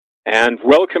And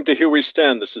welcome to Here We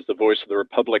Stand. This is the voice of the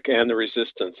Republic and the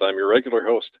Resistance. I'm your regular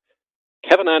host,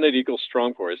 Kevin Annett, Eagle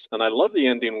Strong Voice. And I love the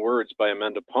ending words by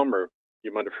Amanda Palmer.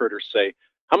 You might have heard her say,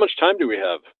 how much time do we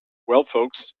have? Well,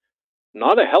 folks,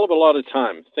 not a hell of a lot of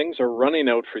time. Things are running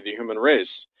out for the human race.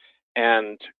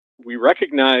 And we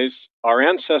recognize our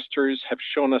ancestors have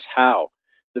shown us how.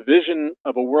 The vision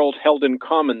of a world held in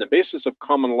common, the basis of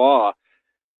common law.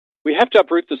 We have to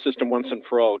uproot the system once and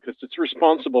for all because it's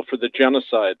responsible for the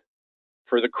genocide,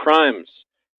 for the crimes,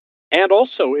 and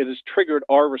also it has triggered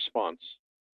our response,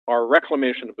 our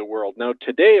reclamation of the world. Now,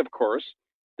 today, of course,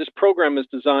 this program is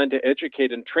designed to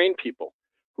educate and train people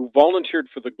who volunteered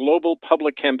for the global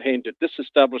public campaign to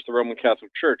disestablish the Roman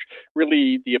Catholic Church,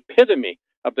 really the epitome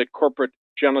of the corporate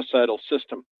genocidal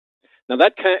system. Now,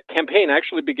 that campaign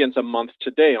actually begins a month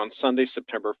today on Sunday,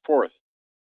 September 4th.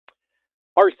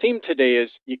 Our theme today is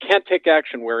you can't take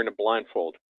action wearing a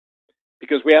blindfold,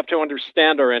 because we have to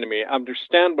understand our enemy,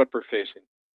 understand what we're facing.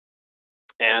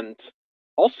 And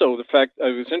also the fact, I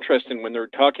was interested when they were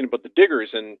talking about the diggers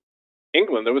in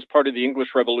England, that was part of the English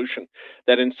Revolution,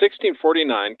 that in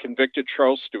 1649 convicted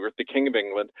Charles Stuart, the King of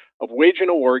England, of waging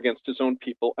a war against his own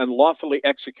people and lawfully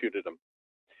executed him.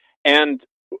 And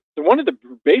one of the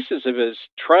bases of his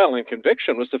trial and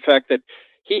conviction was the fact that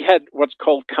he had what's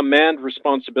called command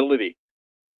responsibility.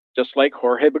 Just like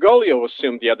Jorge Bergoglio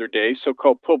assumed the other day,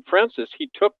 so-called Pope Francis, he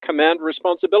took command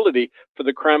responsibility for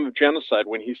the crime of genocide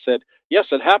when he said, yes,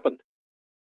 it happened.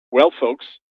 Well, folks,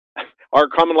 our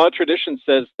common law tradition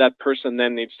says that person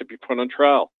then needs to be put on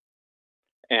trial.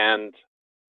 And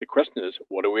the question is,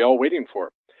 what are we all waiting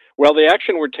for? Well, the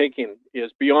action we're taking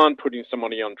is beyond putting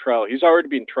somebody on trial. He's already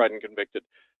been tried and convicted.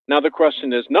 Now the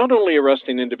question is not only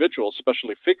arresting individuals,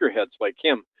 especially figureheads like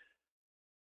him,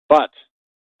 but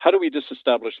how do we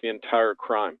disestablish the entire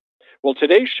crime? Well,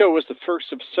 today's show is the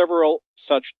first of several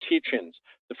such teachings.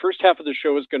 The first half of the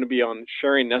show is going to be on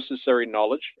sharing necessary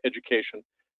knowledge, education.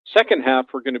 Second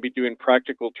half, we're going to be doing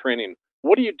practical training.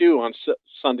 What do you do on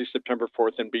Sunday, September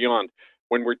 4th and beyond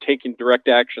when we're taking direct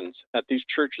actions at these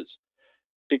churches?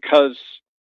 Because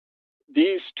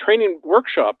these training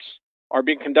workshops are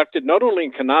being conducted not only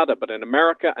in Canada, but in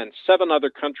America and 7 other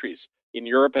countries in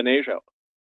Europe and Asia.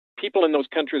 People in those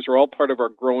countries are all part of our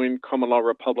growing Common Law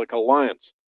Republic Alliance.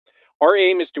 Our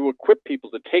aim is to equip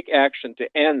people to take action to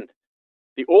end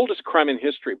the oldest crime in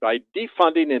history by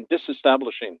defunding and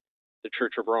disestablishing the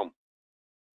Church of Rome.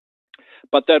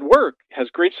 But that work has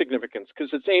great significance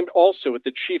because it's aimed also at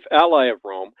the chief ally of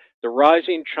Rome, the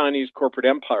rising Chinese corporate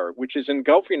empire, which is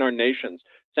engulfing our nations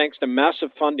thanks to massive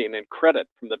funding and credit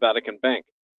from the Vatican Bank.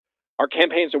 Our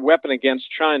campaign is a weapon against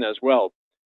China as well.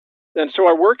 And so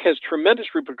our work has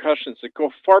tremendous repercussions that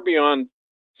go far beyond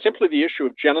simply the issue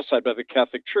of genocide by the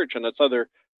Catholic Church and its other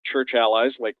church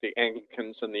allies like the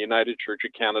Anglicans and the United Church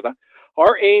of Canada.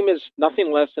 Our aim is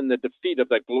nothing less than the defeat of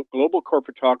that global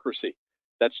corporatocracy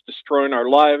that's destroying our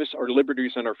lives, our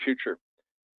liberties, and our future.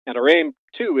 And our aim,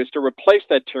 too, is to replace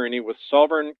that tyranny with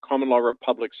sovereign common law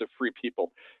republics of free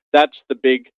people. That's the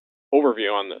big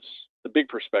overview on this, the big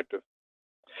perspective.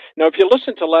 Now, if you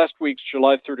listen to last week's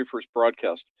July 31st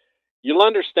broadcast, you'll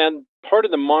understand part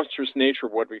of the monstrous nature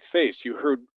of what we face. You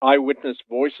heard eyewitness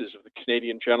voices of the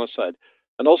Canadian genocide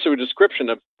and also a description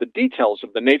of the details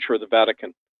of the nature of the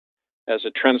Vatican as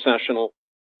a transnational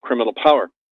criminal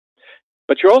power.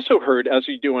 But you also heard, as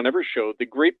you do on every show, the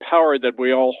great power that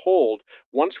we all hold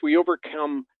once we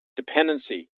overcome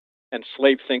dependency and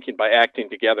slave thinking by acting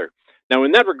together. Now,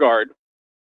 in that regard,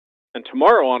 and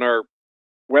tomorrow on our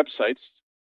websites,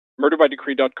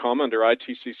 murderbydecree.com under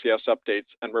ITCCS updates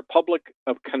and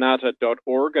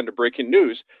republicofcanada.org under breaking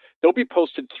news, there'll be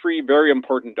posted 3 very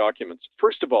important documents.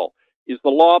 First of all, is the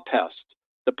law passed.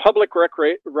 The public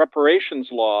reparations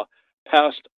law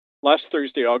passed last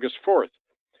Thursday, August 4th,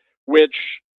 which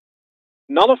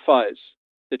nullifies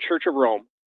the Church of Rome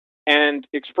and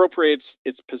expropriates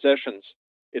its possessions,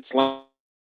 its land,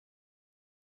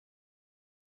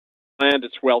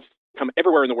 its wealth, come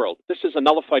everywhere in the world. This is a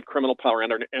nullified criminal power,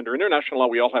 and under international law,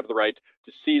 we all have the right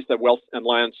to seize the wealth and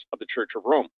lands of the Church of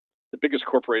Rome, the biggest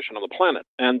corporation on the planet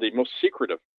and the most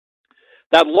secretive.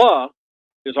 That law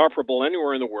is operable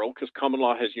anywhere in the world because common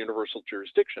law has universal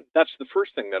jurisdiction. That's the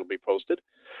first thing that'll be posted.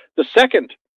 The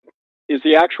second is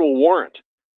the actual warrant,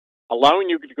 allowing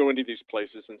you to go into these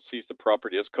places and seize the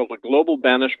property. It's called a global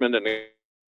banishment and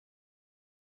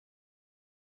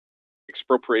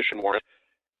expropriation warrant,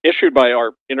 issued by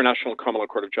our International Common Law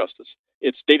Court of Justice.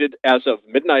 It's dated as of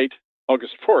midnight,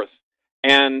 August 4th,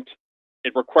 and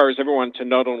it requires everyone to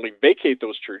not only vacate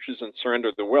those churches and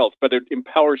surrender the wealth, but it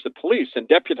empowers the police and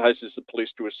deputizes the police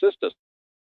to assist us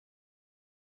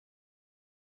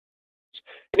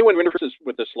Anyone who interferes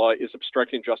with this law is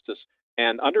obstructing justice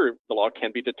and under the law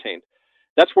can be detained.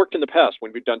 That's worked in the past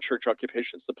when we've done church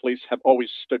occupations. The police have always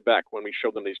stood back when we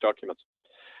show them these documents.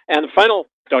 And the final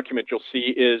document you'll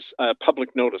see is a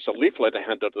public notice, a leaflet I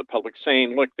hand out to the public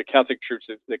saying, look, the Catholic Church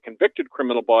is the convicted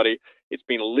criminal body. It's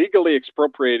been illegally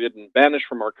expropriated and banished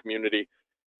from our community,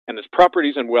 and its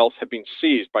properties and wealth have been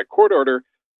seized by court order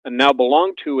and now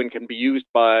belong to and can be used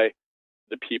by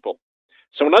the people.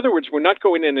 So in other words, we're not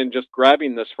going in and just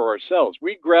grabbing this for ourselves.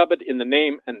 We grab it in the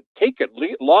name and take it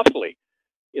lawfully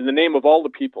in the name of all the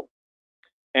people.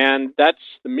 And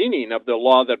that's the meaning of the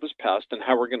law that was passed and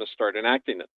how we're going to start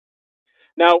enacting it.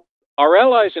 Now, our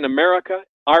allies in America,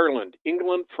 Ireland,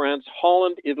 England, France,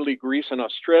 Holland, Italy, Greece, and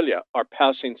Australia are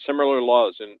passing similar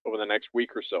laws over the next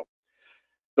week or so.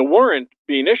 The warrant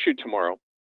being issued tomorrow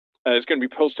is going to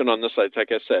be posted on this site,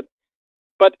 like I said.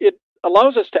 But it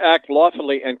allows us to act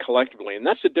lawfully and collectively, and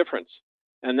that's the difference.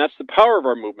 And that's the power of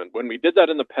our movement. When we did that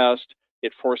in the past,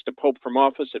 it forced a pope from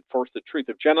office, it forced the truth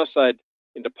of genocide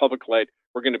into public light.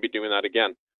 We're going to be doing that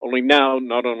again. Only now,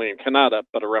 not only in Canada,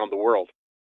 but around the world.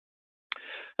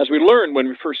 As we learned when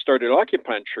we first started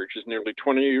occupying churches nearly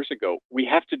 20 years ago, we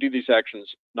have to do these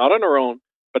actions not on our own,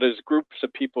 but as groups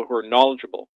of people who are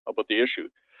knowledgeable about the issue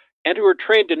and who are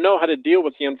trained to know how to deal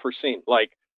with the unforeseen,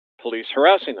 like police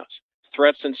harassing us,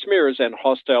 threats and smears, and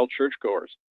hostile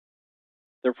churchgoers.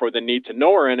 Therefore, the need to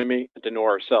know our enemy and to know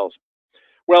ourselves.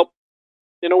 Well,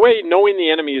 in a way, knowing the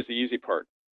enemy is the easy part.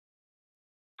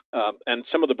 And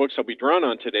some of the books I'll be drawn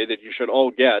on today that you should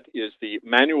all get is the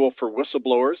Manual for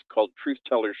Whistleblowers called Truth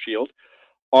Teller's Shield,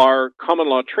 our Common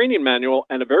Law Training Manual,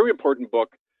 and a very important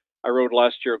book I wrote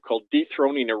last year called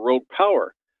Dethroning a Rogue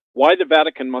Power, Why the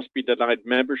Vatican Must Be Denied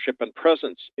Membership and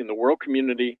Presence in the World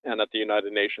Community and at the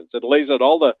United Nations. It lays out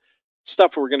all the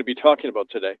stuff we're going to be talking about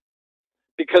today.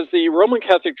 Because the Roman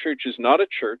Catholic Church is not a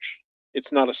church,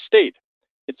 it's not a state,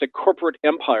 it's a corporate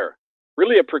empire,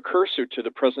 really a precursor to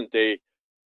the present day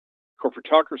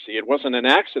corporatocracy. It wasn't an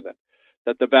accident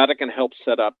that the Vatican helped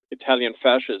set up Italian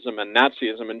fascism and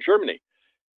Nazism in Germany.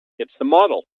 It's the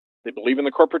model. They believe in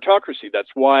the corporatocracy. That's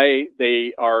why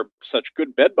they are such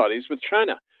good bed buddies with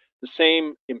China. The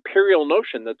same imperial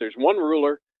notion that there's one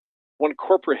ruler, one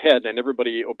corporate head, and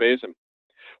everybody obeys him.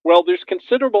 Well, there's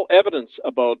considerable evidence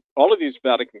about all of these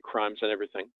Vatican crimes and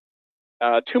everything.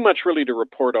 Too much really to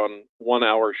report on 1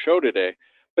 hour show today.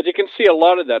 But you can see a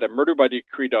lot of that at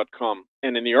murderbydecree.com.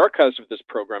 And in the archives of this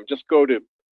program, just go to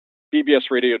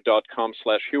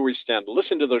bbsradio.com/herewestestand.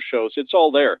 Listen to those shows. It's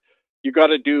all there. You got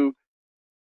to do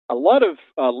a lot of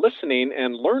listening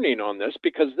and learning on this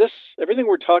because everything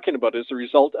we're talking about is the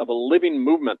result of a living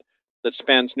movement that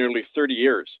spans nearly 30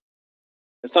 years.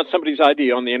 It's not somebody's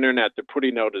idea on the internet they're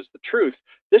putting out as the truth.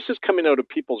 This is coming out of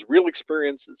people's real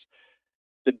experiences.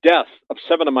 The death of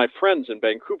 7 of my friends in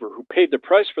Vancouver who paid the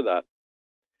price for that.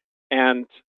 And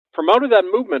from out of that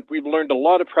movement, we've learned a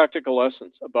lot of practical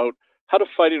lessons about how to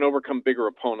fight and overcome bigger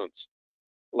opponents,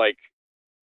 like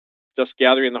just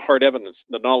gathering the hard evidence,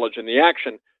 the knowledge, and the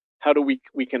action. How do we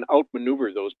can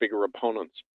outmaneuver those bigger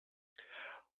opponents?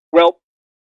 Well,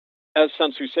 as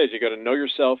Sun Tzu says, you got to know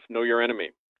yourself, know your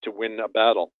enemy to win a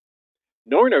battle.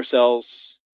 Knowing ourselves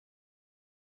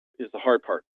is the hard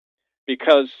part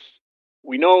because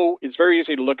we know it's very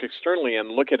easy to look externally and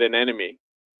look at an enemy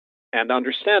and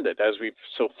understand it, as we've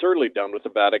so thoroughly done with the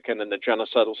Vatican and the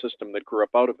genocidal system that grew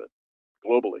up out of it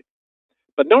globally.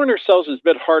 But knowing ourselves is a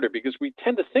bit harder because we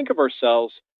tend to think of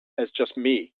ourselves as just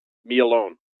me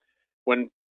alone.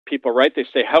 When people write, they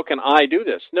say, how can I do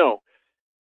this? No,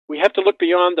 we have to look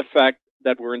beyond the fact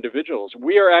that we're individuals.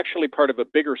 We are actually part of a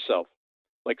bigger self,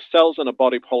 like cells in a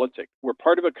body politic. We're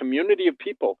part of a community of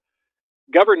people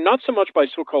governed not so much by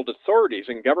so-called authorities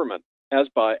in government as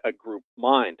by a group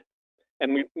mind.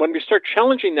 And when we start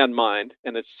challenging that mind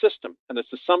and its system and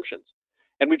its assumptions,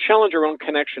 and we challenge our own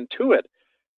connection to it,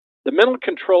 the mental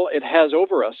control it has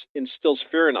over us instills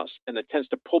fear in us, and it tends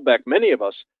to pull back many of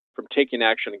us from taking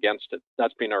action against it.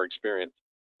 That's been our experience.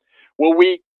 Well,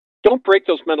 we don't break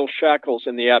those mental shackles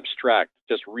in the abstract,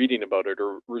 just reading about it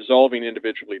or resolving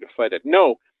individually to fight it.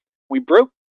 No, we broke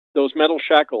those mental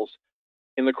shackles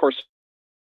in the course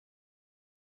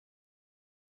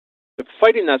of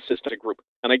fighting that system as a group.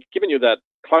 And I've given you that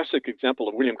classic example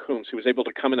of William Coombs, who was able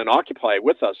to come in and occupy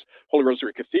with us Holy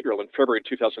Rosary Cathedral in February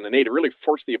 2008. It really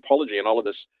forced the apology and all of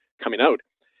this coming out.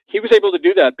 He was able to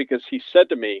do that because he said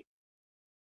to me,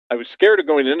 I was scared of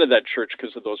going into that church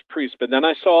because of those priests, but then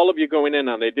I saw all of you going in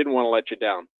and they didn't want to let you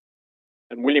down.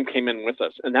 And William came in with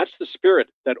us. And that's the spirit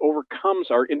that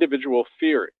overcomes our individual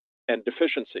fear and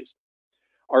deficiencies.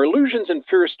 Our illusions and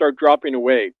fears start dropping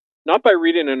away, not by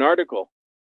reading an article,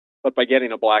 but by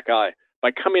getting a black eye,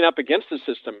 by coming up against the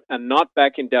system and not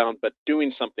backing down, but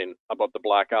doing something about the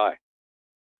black eye.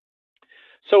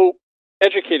 So,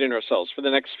 educating ourselves for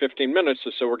the next 15 minutes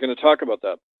or so, we're going to talk about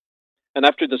that. And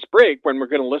after this break, when we're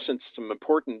going to listen to some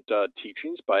important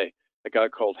teachings by a guy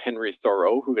called Henry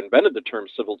Thoreau, who invented the term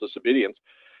civil disobedience,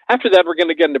 after that, we're going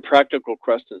to get into practical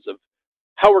questions of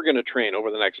how we're going to train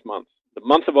over the next month. The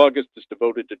month of August is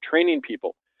devoted to training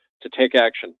people to take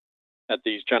action at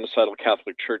these genocidal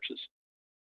Catholic churches,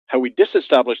 how we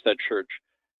disestablish that church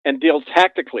and deal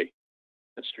tactically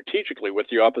and strategically with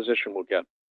the opposition we'll get.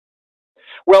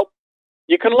 Well,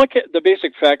 you can look at the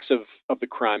basic facts of the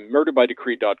crime,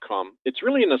 murderbydecree.com. It's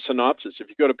really in a synopsis. If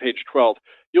you go to page 12,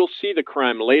 you'll see the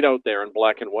crime laid out there in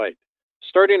black and white,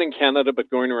 starting in Canada but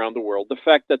going around the world. The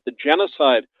fact that the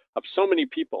genocide of so many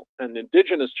people and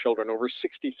Indigenous children, over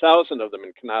 60,000 of them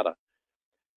in Canada,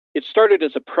 it started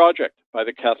as a project by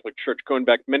the Catholic Church going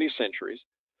back many centuries.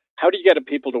 How do you get a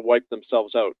people to wipe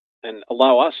themselves out and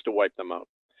allow us to wipe them out?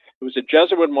 It was a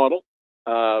Jesuit model,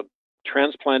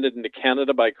 transplanted into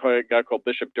Canada by a guy called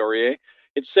Bishop Dorier.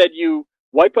 It said you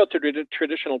wipe out the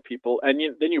traditional people and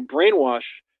then you brainwash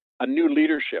a new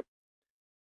leadership.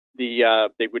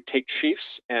 They would take chiefs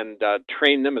and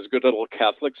train them as good little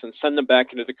Catholics and send them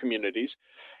back into the communities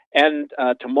and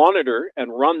to monitor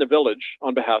and run the village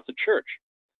on behalf of the church.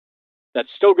 That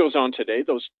still goes on today.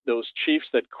 Those chiefs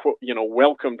that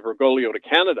welcomed Bergoglio to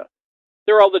Canada,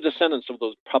 they're all the descendants of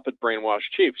those puppet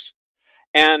brainwashed chiefs.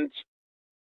 And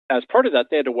as part of that,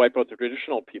 they had to wipe out the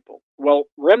traditional people. Well,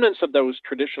 remnants of those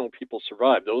traditional people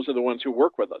survived. Those are the ones who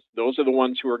work with us. Those are the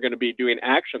ones who are going to be doing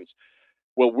actions.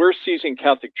 Well, we're seizing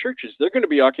Catholic churches. They're going to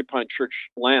be occupying church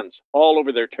lands all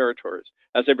over their territories,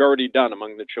 as they've already done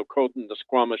among the Chilcotin, the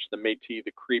Squamish, the Métis,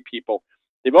 the Cree people.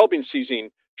 They've all been seizing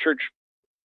church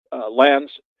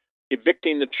lands,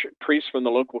 evicting the priests from the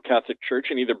local Catholic church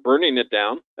and either burning it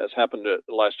down, as happened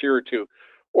the last year or two,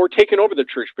 or taking over the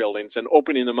church buildings and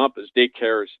opening them up as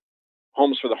daycares,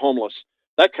 homes for the homeless,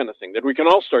 that kind of thing that we can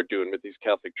all start doing with these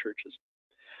Catholic churches.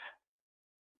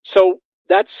 So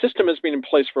that system has been in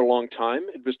place for a long time.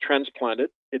 It was transplanted.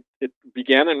 It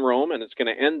began in Rome, and it's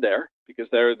going to end there because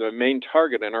they're the main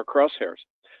target in our crosshairs.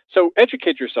 So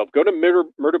educate yourself. Go to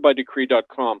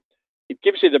murderbydecree.com. It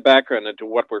gives you the background into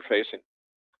what we're facing.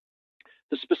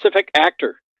 The specific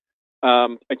actor,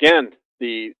 again,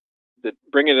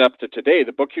 bringing it up to today,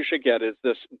 the book you should get is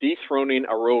this Dethroning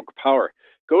a Rogue Power.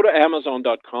 Go to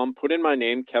Amazon.com, put in my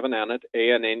name, Kevin Annett,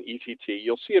 Annett.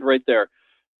 You'll see it right there,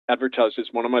 advertised as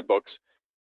one of my books,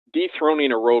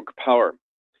 Dethroning a Rogue Power.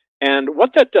 And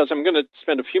what that does, I'm going to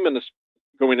spend a few minutes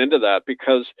going into that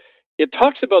because it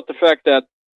talks about the fact that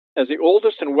as the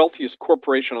oldest and wealthiest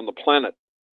corporation on the planet,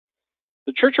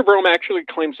 the Church of Rome actually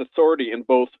claims authority in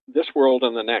both this world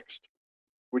and the next,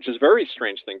 which is a very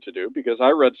strange thing to do because I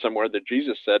read somewhere that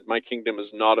Jesus said, "My kingdom is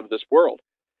not of this world."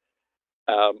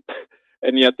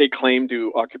 And yet they claim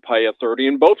to occupy authority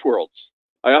in both worlds.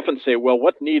 I often say, well,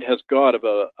 what need has God of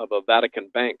a Vatican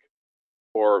bank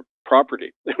or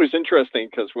property? It was interesting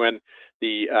because when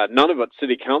the Nunavut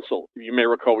City Council, you may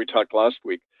recall we talked last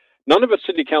week, Nunavut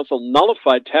City Council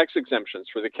nullified tax exemptions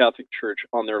for the Catholic Church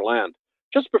on their land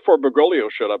just before Bergoglio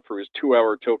showed up for his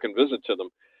 2-hour token visit to them.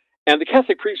 And the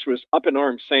Catholic priest was up in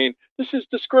arms saying, this is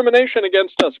discrimination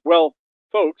against us. Well,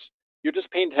 folks, you're just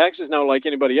paying taxes now like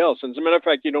anybody else. And as a matter of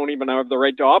fact, you don't even have the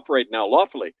right to operate now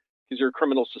lawfully because you're a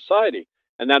criminal society.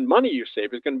 And that money you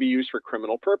save is going to be used for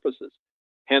criminal purposes.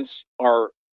 Hence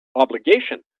our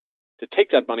obligation to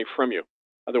take that money from you.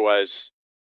 Otherwise,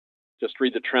 just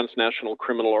read the Transnational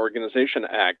Criminal Organization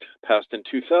Act passed in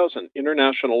 2000.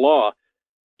 International law,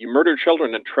 you murder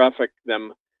children and traffic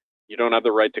them, you don't have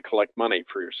the right to collect money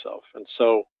for yourself. And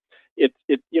so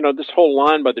this whole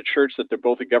line by the church that they're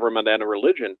both a government and a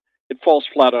religion, it falls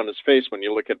flat on its face when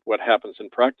you look at what happens in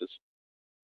practice.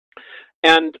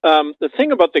 And the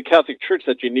thing about the Catholic Church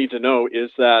that you need to know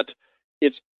is that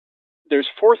there's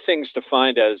 4 things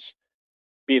defined as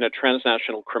being a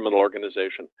transnational criminal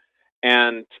organization.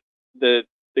 And the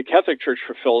Catholic Church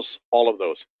fulfills all of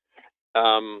those.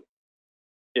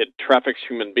 It traffics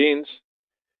human beings.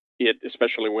 It,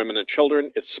 especially women and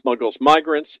children, it smuggles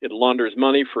migrants, it launders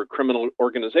money for criminal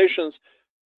organizations,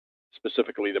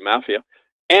 specifically the mafia,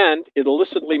 and it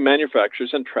illicitly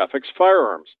manufactures and traffics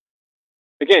firearms.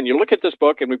 Again, you look at this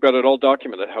book, and we've got it all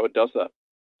documented how it does that.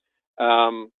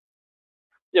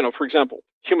 For example,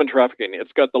 human trafficking.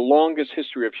 It's got the longest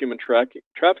history of human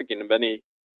trafficking of any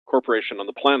corporation on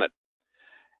the planet.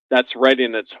 That's right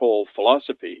in its whole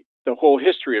philosophy. The whole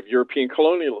history of European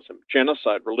colonialism,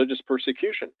 genocide, religious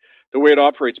persecution, the way it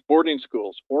operates boarding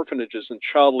schools, orphanages, and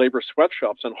child labor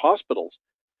sweatshops and hospitals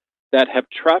that have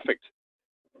trafficked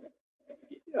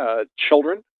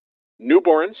children,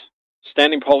 newborns,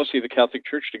 standing policy of the Catholic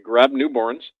Church to grab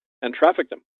newborns and traffic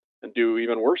them and do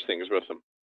even worse things with them.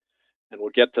 And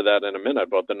we'll get to that in a minute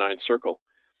about the Ninth Circle.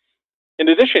 In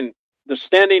addition, the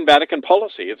standing Vatican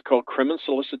policy, it's called Crimen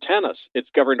Solicitanis. It's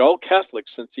governed all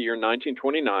Catholics since the year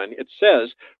 1929. It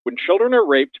says when children are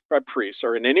raped by priests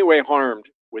or in any way harmed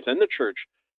within the church,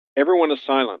 everyone is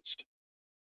silenced.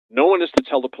 No one is to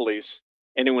tell the police.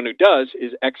 Anyone who does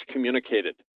is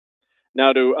excommunicated.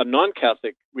 Now, to a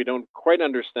non-Catholic, we don't quite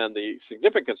understand the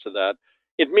significance of that.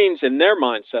 It means in their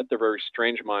mindset, their very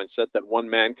strange mindset, that one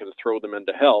man can throw them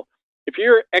into hell. If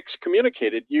you're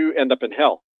excommunicated, you end up in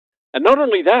hell. And not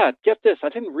only that, get this, I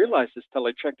didn't realize this till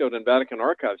I checked out in Vatican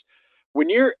archives. When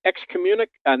you're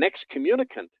an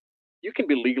excommunicant, you can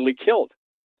be legally killed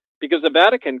because the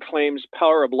Vatican claims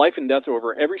power of life and death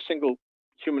over every single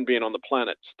human being on the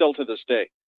planet, still to this day,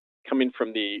 coming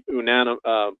from the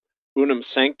Unum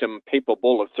Sanctum Papal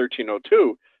Bull of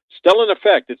 1302, still in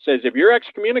effect. It says if you're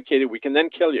excommunicated, we can then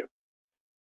kill you.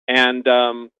 And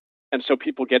so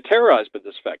people get terrorized by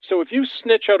this fact. So if you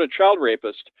snitch out a child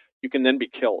rapist, you can then be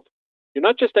killed. You're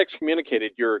not just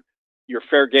excommunicated, you're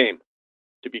fair game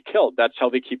to be killed. That's how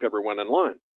they keep everyone in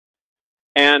line.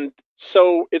 And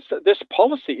so this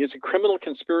policy is a criminal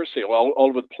conspiracy all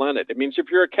over the planet. It means if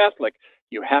you're a Catholic,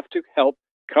 you have to help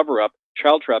cover up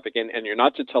child trafficking and you're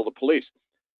not to tell the police.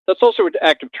 That's also an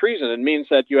act of treason. It means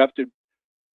that you have to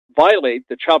violate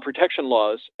the child protection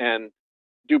laws and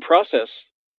due process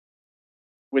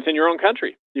within your own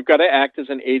country. You've got to act as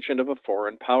an agent of a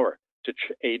foreign power to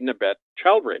aid and abet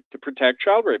child rape, to protect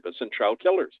child rapists and child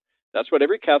killers. That's what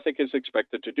every Catholic is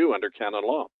expected to do under canon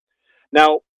law.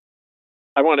 Now,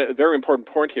 I want a very important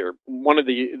point here. One of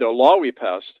the law we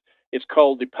passed is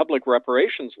called the Public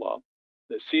Reparations Law.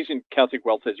 The seizing Catholic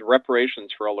wealth is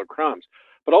reparations for all their crimes.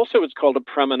 But also it's called a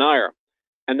praemunire.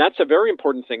 And that's a very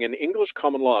important thing. In English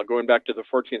common law, going back to the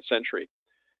 14th century,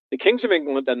 the kings of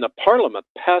England and the Parliament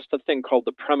passed a thing called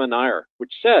the praemunire,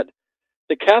 which said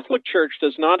the Catholic Church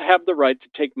does not have the right to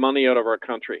take money out of our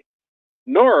country,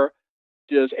 nor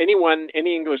does any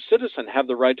English citizen have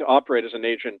the right to operate as an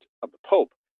agent of the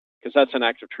Pope, because that's an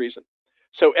act of treason.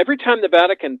 So every time the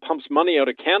Vatican pumps money out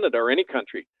of Canada or any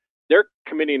country, they're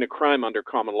committing a crime under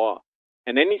common law.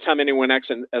 And anytime anyone acts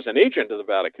as an agent of the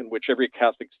Vatican, which every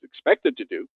Catholic is expected to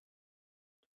do,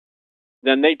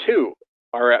 then they too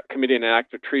are committing an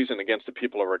act of treason against the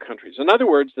people of our countries. In other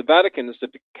words, the Vatican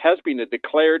has been a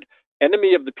declared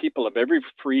enemy of the people of every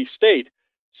free state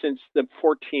since the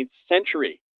 14th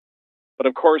century. But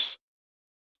of course,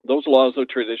 those laws, those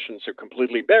traditions are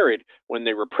completely buried. When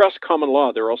they repress common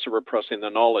law, they're also repressing the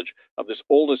knowledge of this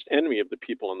oldest enemy of the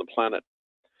people on the planet.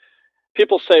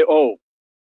 People say, oh,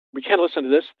 we can't listen to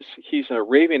this. He's a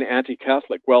raving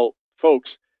anti-Catholic. Well, folks,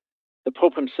 the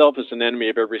Pope himself is an enemy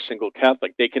of every single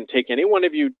Catholic. They can take any one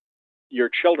of your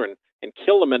children and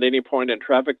kill them at any point and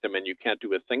traffic them, and you can't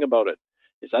do a thing about it.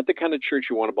 Is that the kind of church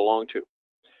you want to belong to?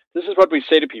 This is what we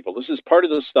say to people. This is part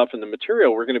of the stuff in the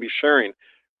material we're going to be sharing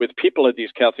with people at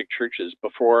these Catholic churches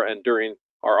before and during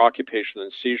our occupation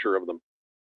and seizure of them.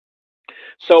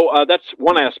 So that's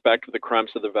one aspect of the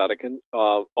crimes of the Vatican.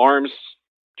 Arms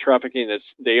trafficking,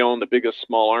 they own the biggest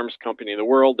small arms company in the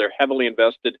world. They're heavily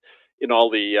invested in all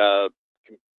the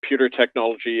computer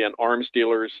technology and arms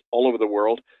dealers all over the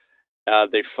world.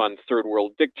 They fund third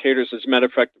world dictators. As a matter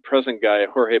of fact, the present guy,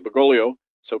 Jorge Bergoglio,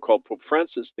 so-called Pope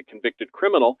Francis, the convicted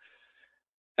criminal,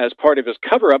 as part of his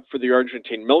cover-up for the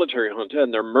Argentine military junta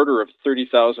and their murder of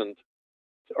 30,000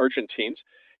 Argentines,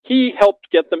 he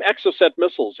helped get them Exocet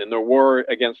missiles in their war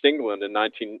against England in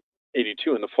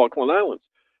 1982 in the Falkland Islands.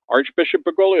 Archbishop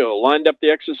Bergoglio lined up the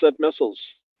Exocet missiles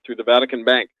through the Vatican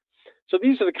Bank. So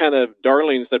these are the kind of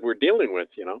darlings that we're dealing with,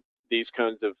 these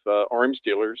kinds of arms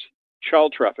dealers,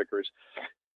 child traffickers,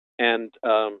 and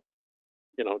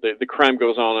the crime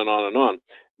goes on and on and on.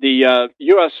 The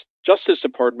U.S. Justice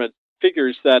Department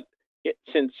figures that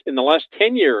since in the last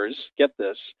 10 years, get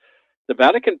this, the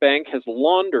Vatican Bank has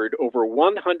laundered over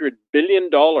 $100 billion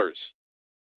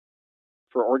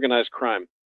for organized crime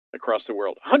across the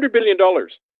world. $100 billion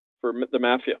for the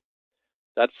mafia.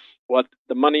 That's what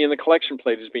the money in the collection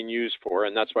plate is being used for,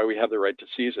 and that's why we have the right to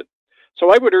seize it.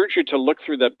 So I would urge you to look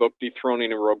through that book,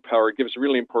 Dethroning a Rogue Power. It gives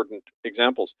really important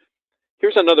examples.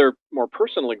 Here's another more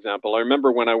personal example. I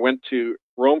remember when I went to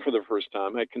Rome for the first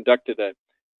time, I conducted an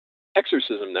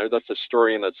exorcism there. That's a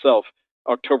story in itself,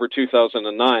 October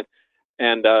 2009.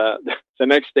 And the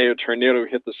next day, a tornado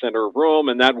hit the center of Rome.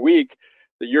 And that week,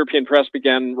 the European press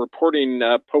began reporting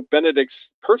Pope Benedict's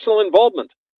personal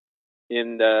involvement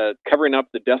in covering up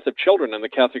the death of children in the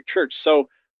Catholic Church. So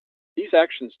these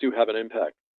actions do have an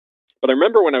impact. But I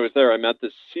remember when I was there, I met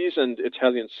this seasoned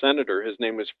Italian senator. His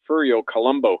name was Furio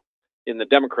Colombo in the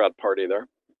Democrat Party there.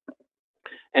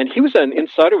 And he was an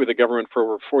insider with the government for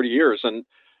over 40 years. And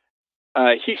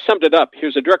he summed it up.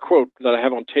 Here's a direct quote that I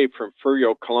have on tape from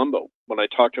Furio Colombo when I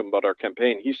talked to him about our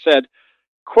campaign. He said,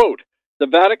 quote, "The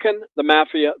Vatican, the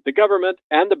mafia, the government,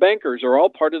 and the bankers are all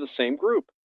part of the same group.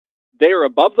 They are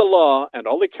above the law, and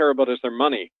all they care about is their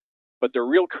money, but their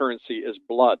real currency is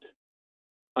blood,"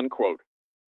 unquote.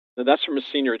 Now, that's from a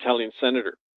senior Italian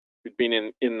senator who'd been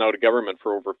in and out of government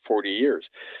for over 40 years.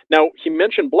 Now, he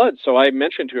mentioned blood, so I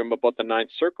mentioned to him about the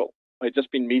Ninth Circle. I'd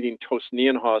just been meeting Toast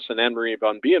Nienhaus and Anne-Marie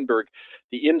von Bienenberg,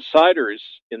 the insiders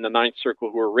in the Ninth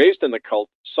Circle who were raised in the cult,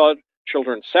 saw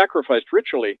children sacrificed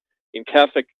ritually in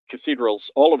Catholic cathedrals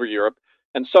all over Europe,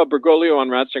 and saw Bergoglio and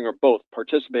Ratzinger both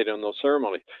participate in those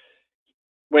ceremonies.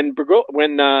 When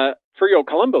Furio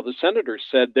Colombo, the senator,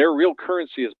 said their real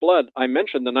currency is blood, I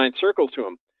mentioned the Ninth Circle to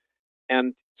him,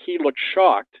 and he looked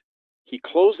shocked. He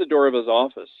closed the door of his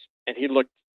office, and he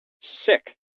looked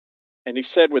sick. And he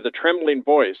said with a trembling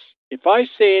voice, "If I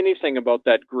say anything about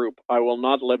that group, I will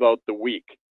not live out the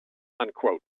week,"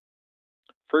 unquote.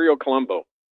 Furio Colombo,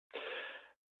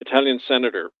 Italian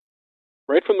senator,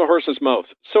 right from the horse's mouth.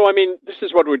 So, I mean, this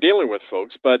is what we're dealing with,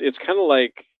 folks, but it's kind of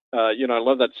like, I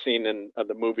love that scene in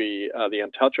the movie The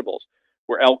Untouchables,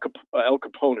 where Al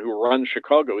Capone, who runs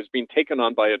Chicago, is being taken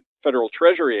on by a federal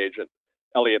treasury agent,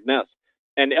 Eliot Ness.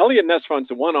 And Eliot Ness finds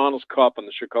the one honest cop on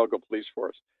the Chicago police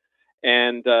force.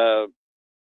 And,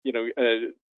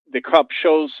 the cop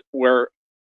shows where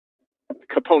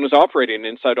Capone is operating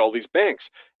inside all these banks.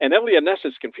 And Eliot Ness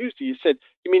is confused. He said,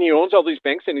 "You mean he owns all these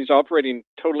banks and he's operating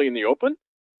totally in the open?"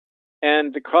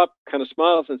 And the cop kind of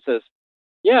smiles and says,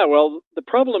 "Yeah, well, the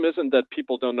problem isn't that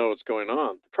people don't know what's going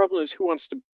on. The problem is who wants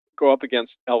to go up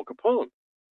against Al Capone."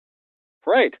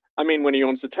 Right. I mean, when he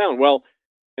owns the town. Well,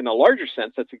 in a larger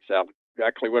sense, that's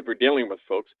exactly what we're dealing with,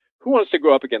 folks. Who wants to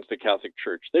go up against the Catholic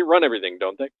Church? They run everything,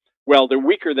 don't they? Well, they're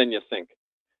weaker than you think.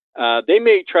 They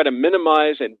may try to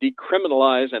minimize and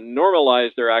decriminalize and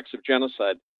normalize their acts of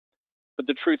genocide, but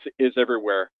the truth is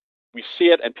everywhere. We see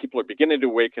it, and people are beginning to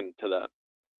awaken to that.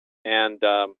 And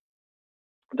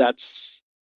that's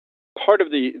part of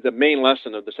the main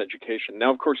lesson of this education.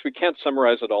 Now, of course, we can't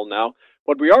summarize it all now.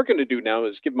 What we are going to do now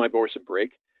is give my voice a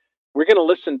break. We're going to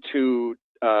listen to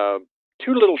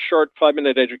two little short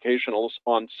 5-minute educationals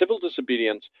on civil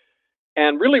disobedience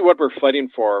and really what we're fighting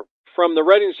for from the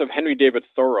writings of Henry David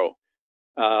Thoreau,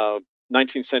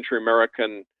 19th century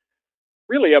American,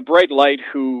 really a bright light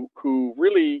who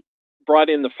really brought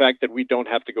in the fact that we don't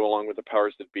have to go along with the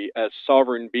powers that be as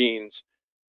sovereign beings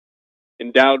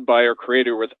endowed by our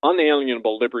Creator with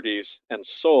unalienable liberties and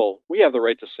soul. We have the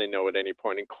right to say no at any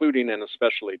point, including and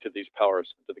especially to these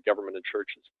powers, to the government and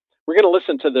churches. We're going to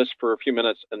listen to this for a few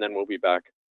minutes, and then we'll be back.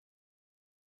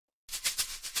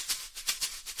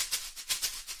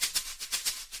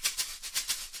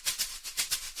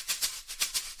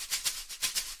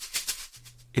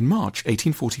 In March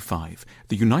 1845,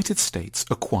 the United States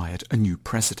acquired a new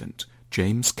president,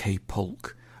 James K.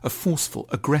 Polk, a forceful,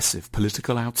 aggressive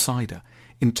political outsider,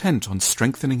 intent on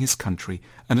strengthening his country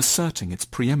and asserting its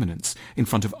preeminence in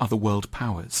front of other world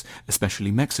powers,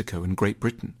 especially Mexico and Great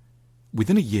Britain.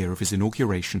 Within a year of his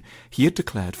inauguration, he had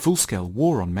declared full-scale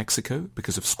war on Mexico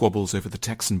because of squabbles over the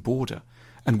Texan border,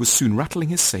 and was soon rattling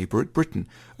his saber at Britain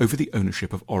over the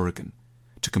ownership of Oregon.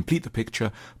 To complete the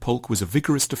picture, Polk was a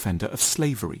vigorous defender of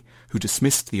slavery, who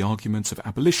dismissed the arguments of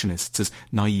abolitionists as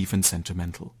naive and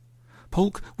sentimental.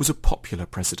 Polk was a popular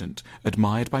president,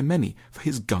 admired by many for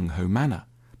his gung-ho manner,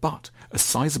 but a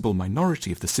sizable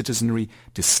minority of the citizenry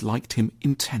disliked him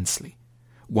intensely.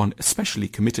 One especially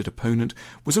committed opponent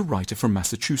was a writer from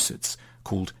Massachusetts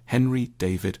called Henry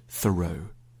David Thoreau.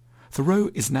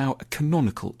 Thoreau is now a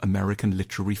canonical American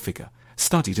literary figure,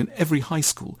 studied in every high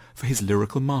school for his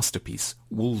lyrical masterpiece,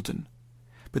 Walden.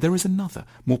 But there is another,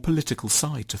 more political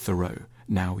side to Thoreau,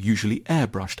 now usually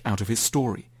airbrushed out of his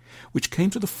story, which came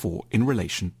to the fore in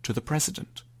relation to the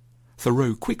president.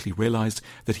 Thoreau quickly realized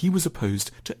that he was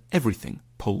opposed to everything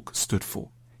Polk stood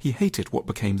for. He hated what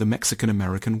became the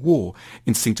Mexican-American War,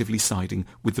 instinctively siding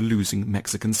with the losing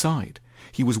Mexican side.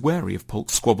 He was wary of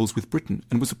Polk's squabbles with Britain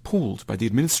and was appalled by the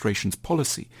administration's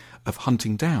policy of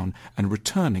hunting down and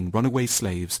returning runaway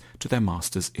slaves to their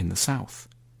masters in the South.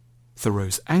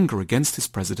 Thoreau's anger against his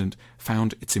president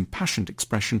found its impassioned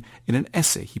expression in an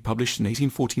essay he published in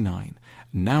 1849,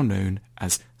 now known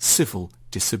as Civil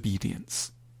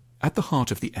Disobedience. At the heart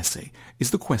of the essay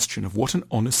is the question of what an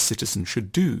honest citizen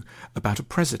should do about a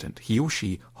president he or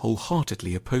she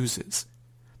wholeheartedly opposes.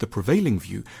 The prevailing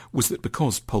view was that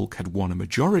because Polk had won a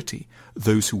majority,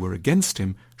 those who were against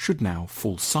him should now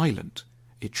fall silent.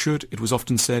 It should, it was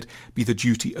often said, be the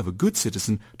duty of a good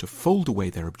citizen to fold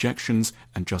away their objections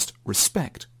and just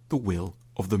respect the will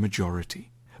of the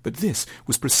majority. But this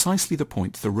was precisely the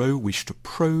point Thoreau wished to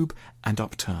probe and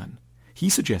upturn. He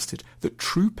suggested that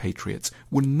true patriots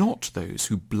were not those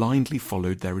who blindly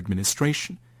followed their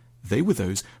administration. They were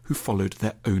those who followed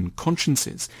their own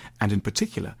consciences, and in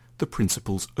particular the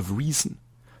principles of reason.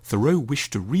 Thoreau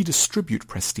wished to redistribute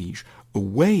prestige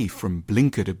away from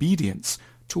blinkered obedience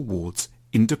towards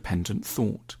independent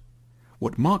thought.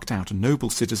 What marked out a noble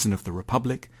citizen of the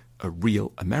Republic, a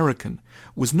real American,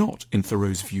 was not, in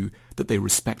Thoreau's view, that they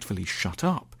respectfully shut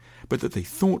up, but that they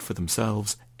thought for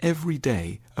themselves every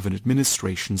day of an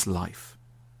administration's life.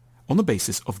 On the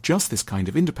basis of just this kind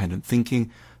of independent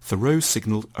thinking, Thoreau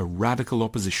signalled a radical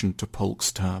opposition to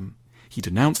Polk's term. He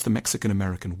denounced the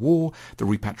Mexican-American War, the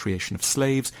repatriation of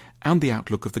slaves, and the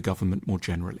outlook of the government more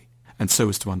generally. And so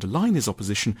as to underline his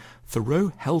opposition,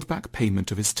 Thoreau held back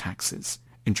payment of his taxes.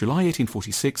 In July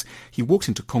 1846, he walked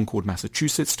into Concord,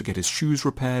 Massachusetts to get his shoes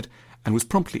repaired and was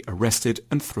promptly arrested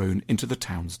and thrown into the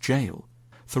town's jail.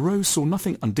 Thoreau saw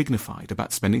nothing undignified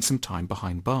about spending some time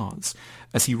behind bars.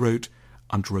 As he wrote,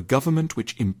 "Under a government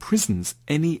which imprisons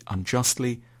any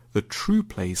unjustly, the true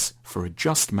place for a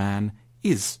just man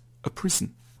is a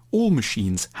prison." All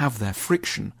machines have their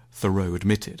friction, Thoreau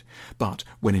admitted, but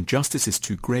when injustice is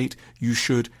too great, you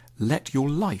should let your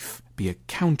life be a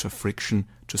counter-friction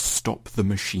to stop the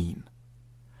machine.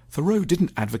 Thoreau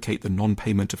didn't advocate the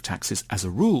non-payment of taxes as a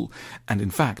rule, and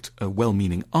in fact, a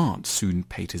well-meaning aunt soon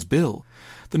paid his bill.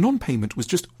 The non-payment was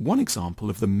just one example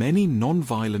of the many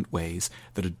non-violent ways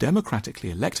that a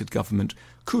democratically elected government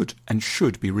could and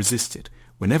should be resisted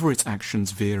whenever its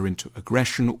actions veer into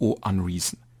aggression or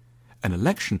unreason. An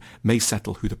election may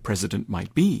settle who the president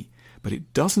might be, but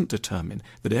it doesn't determine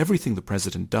that everything the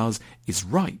president does is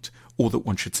right, or that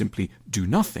one should simply do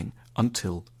nothing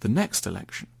until the next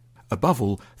election. Above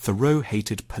all, Thoreau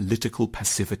hated political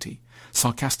passivity.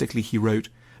 Sarcastically he wrote,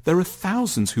 "There are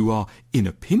thousands who are, in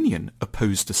opinion,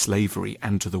 opposed to slavery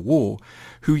and to the war,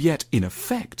 who yet in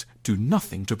effect do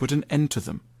nothing to put an end to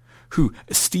them, who,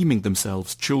 esteeming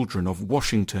themselves children of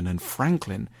Washington and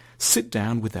Franklin, sit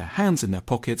down with their hands in their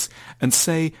pockets and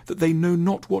say that they know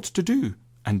not what to do,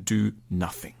 and do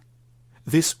nothing."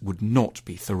 This would not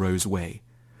be Thoreau's way.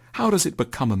 How does it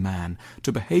become a man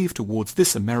to behave towards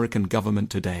this American government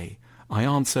today? I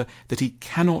answer that he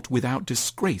cannot without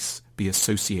disgrace be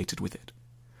associated with it.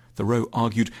 Thoreau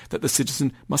argued that the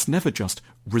citizen must never just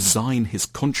resign his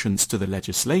conscience to the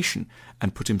legislation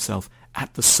and put himself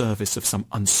at the service of some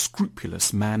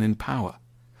unscrupulous man in power.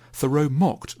 Thoreau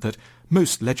mocked that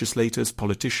most legislators,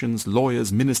 politicians,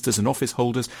 lawyers, ministers, and office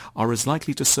holders are as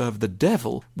likely to serve the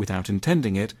devil, without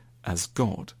intending it, as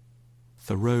God.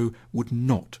 Thoreau would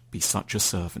not be such a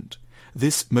servant.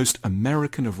 This most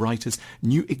American of writers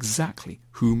knew exactly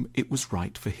whom it was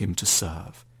right for him to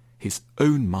serve, his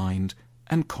own mind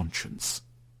and conscience.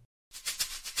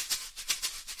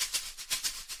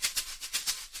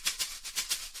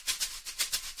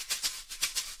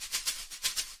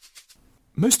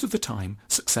 Most of the time,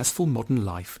 successful modern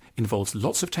life involves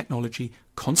lots of technology,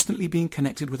 constantly being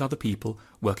connected with other people,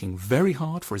 working very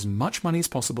hard for as much money as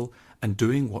possible, and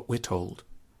doing what we're told.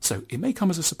 So it may come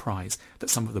as a surprise that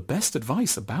some of the best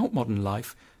advice about modern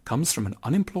life comes from an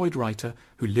unemployed writer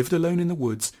who lived alone in the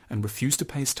woods and refused to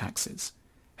pay his taxes.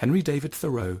 Henry David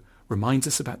Thoreau reminds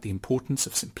us about the importance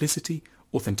of simplicity,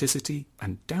 authenticity,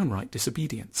 and downright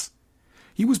disobedience.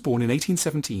 He was born in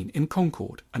 1817 in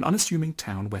Concord, an unassuming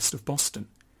town west of Boston.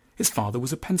 His father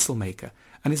was a pencil maker,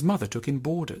 and his mother took in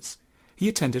boarders. He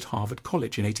attended Harvard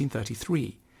College in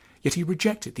 1833, yet he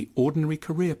rejected the ordinary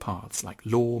career paths like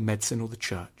law, medicine, or the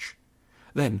church.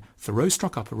 Then Thoreau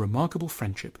struck up a remarkable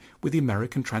friendship with the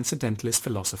American transcendentalist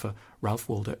philosopher Ralph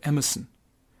Waldo Emerson.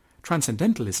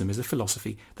 Transcendentalism is a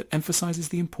philosophy that emphasizes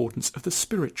the importance of the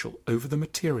spiritual over the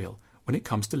material when it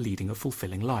comes to leading a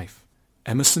fulfilling life.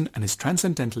 Emerson and his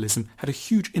transcendentalism had a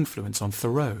huge influence on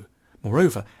Thoreau.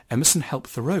 Moreover, Emerson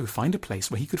helped Thoreau find a place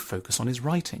where he could focus on his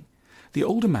writing. The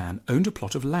older man owned a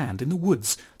plot of land in the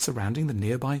woods surrounding the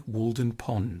nearby Walden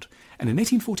Pond, and in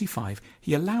 1845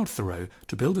 he allowed Thoreau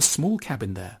to build a small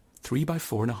cabin there, 3 by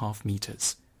 4.5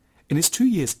 meters. In his 2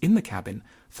 years in the cabin,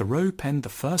 Thoreau penned the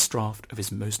first draft of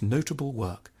his most notable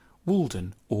work,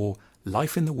 Walden, or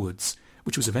Life in the Woods,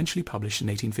 which was eventually published in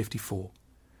 1854.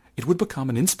 It would become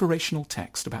an inspirational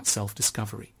text about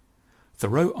self-discovery.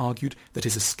 Thoreau argued that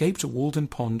his escape to Walden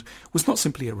Pond was not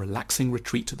simply a relaxing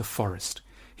retreat to the forest.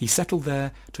 He settled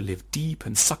there to live deep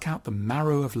and suck out the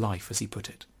marrow of life, as he put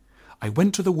it. I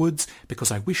went to the woods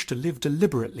because I wished to live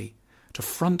deliberately, to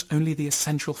front only the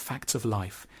essential facts of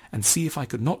life, and see if I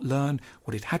could not learn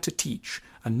what it had to teach,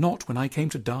 and not, when I came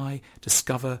to die,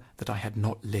 discover that I had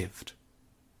not lived.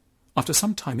 After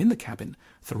some time in the cabin,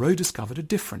 Thoreau discovered a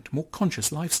different, more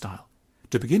conscious lifestyle.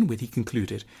 To begin with, he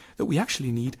concluded that we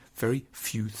actually need very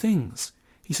few things.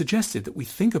 He suggested that we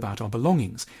think about our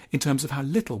belongings in terms of how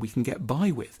little we can get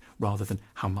by with, rather than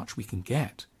how much we can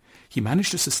get. He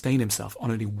managed to sustain himself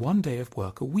on only one day of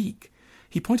work a week.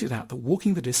 He pointed out that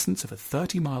walking the distance of a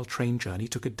 30-mile train journey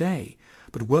took a day,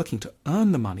 but working to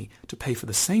earn the money to pay for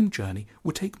the same journey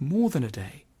would take more than a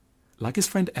day. Like his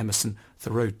friend Emerson,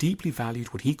 Thoreau deeply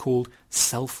valued what he called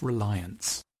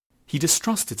self-reliance. He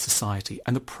distrusted society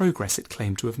and the progress it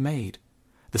claimed to have made.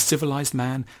 The civilized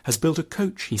man has built a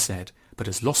coach, he said, but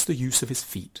has lost the use of his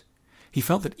feet. He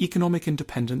felt that economic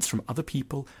independence from other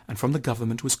people and from the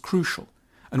government was crucial,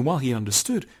 and while he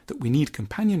understood that we need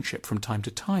companionship from time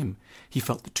to time, he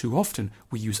felt that too often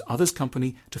we use others'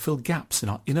 company to fill gaps in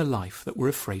our inner life that we're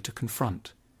afraid to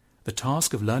confront. The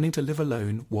task of learning to live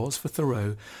alone was, for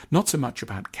Thoreau, not so much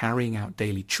about carrying out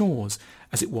daily chores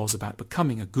as it was about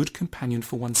becoming a good companion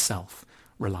for oneself,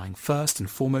 relying first and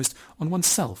foremost on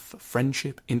oneself for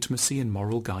friendship, intimacy, and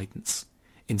moral guidance.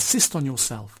 Insist on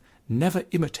yourself, never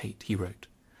imitate, he wrote.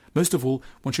 Most of all,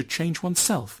 one should change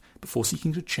oneself before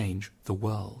seeking to change the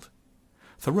world.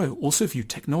 Thoreau also viewed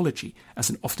technology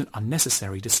as an often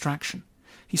unnecessary distraction.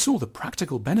 He saw the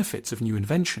practical benefits of new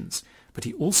inventions, but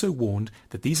he also warned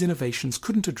that these innovations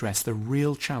couldn't address the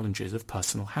real challenges of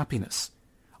personal happiness.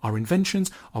 Our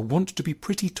inventions are wont to be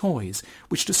pretty toys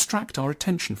which distract our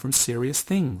attention from serious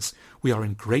things. We are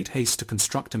in great haste to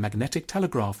construct a magnetic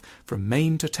telegraph from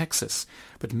Maine to Texas,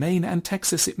 but Maine and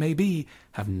Texas, it may be,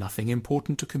 have nothing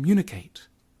important to communicate.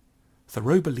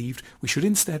 Thoreau believed we should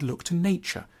instead look to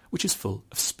nature, which is full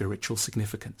of spiritual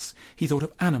significance. He thought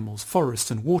of animals,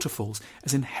 forests, and waterfalls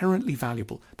as inherently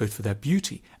valuable both for their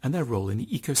beauty and their role in the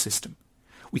ecosystem.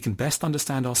 We can best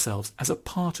understand ourselves as a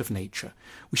part of nature.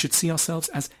 We should see ourselves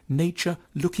as nature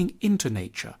looking into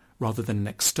nature, rather than an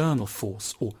external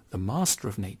force or the master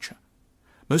of nature.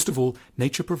 Most of all,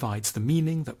 nature provides the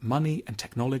meaning that money and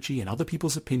technology and other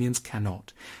people's opinions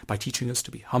cannot, by teaching us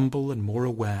to be humble and more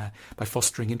aware, by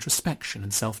fostering introspection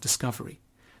and self-discovery.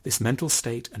 This mental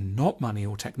state, and not money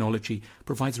or technology,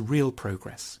 provides real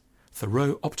progress.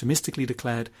 Thoreau optimistically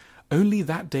declared, "Only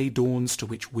that day dawns to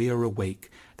which we are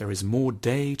awake. There is more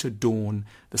day to dawn.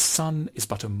 The sun is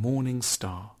but a morning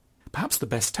star." Perhaps the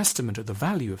best testament of the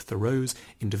value of Thoreau's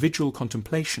individual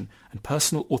contemplation and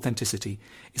personal authenticity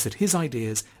is that his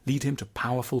ideas lead him to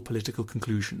powerful political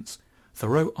conclusions.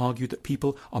 Thoreau argued that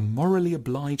people are morally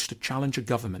obliged to challenge a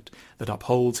government that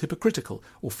upholds hypocritical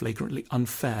or flagrantly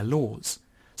unfair laws.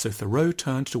 So Thoreau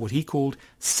turned to what he called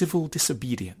civil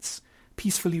disobedience,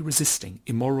 peacefully resisting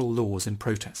immoral laws in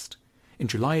protest. In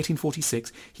July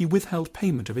 1846, he withheld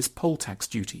payment of his poll tax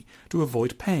duty to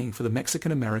avoid paying for the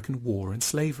Mexican-American War and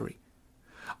slavery.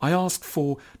 "I ask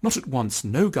for, not at once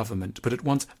no government, but at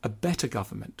once a better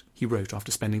government," he wrote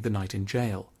after spending the night in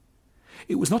jail.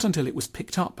 It was not until it was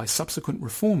picked up by subsequent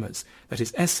reformers that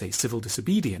his essay, Civil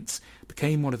Disobedience,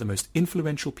 became one of the most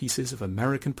influential pieces of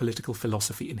American political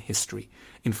philosophy in history,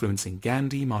 influencing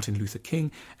Gandhi, Martin Luther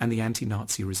King, and the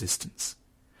anti-Nazi resistance.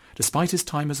 Despite his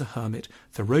time as a hermit,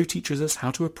 Thoreau teaches us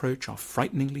how to approach our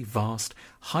frighteningly vast,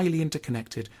 highly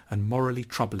interconnected, and morally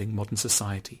troubling modern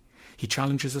society. He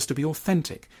challenges us to be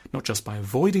authentic, not just by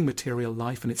avoiding material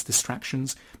life and its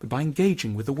distractions, but by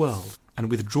engaging with the world and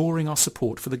withdrawing our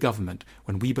support for the government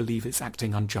when we believe it's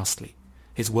acting unjustly.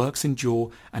 His works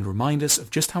endure and remind us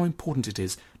of just how important it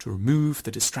is to remove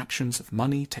the distractions of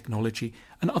money, technology,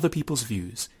 and other people's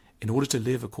views in order to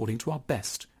live according to our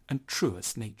best and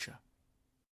truest nature.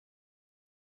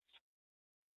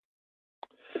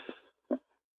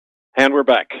 And we're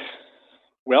back.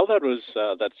 Well,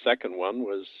 that second one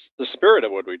was the spirit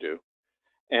of what we do.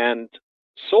 And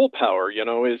soul power,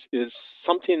 is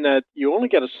something that you only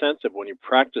get a sense of when you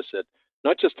practice it,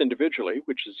 not just individually,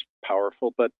 which is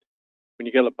powerful, but when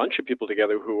you get a bunch of people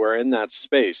together who are in that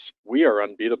space, we are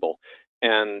unbeatable.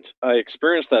 And I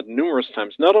experienced that numerous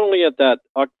times, not only at that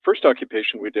first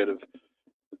occupation we did of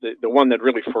the one that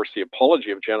really forced the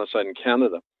apology of genocide in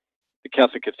Canada, the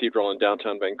Catholic Cathedral in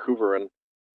downtown Vancouver in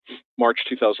March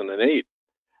 2008,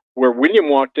 where William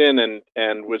walked in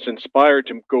and was inspired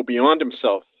to go beyond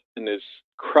himself in his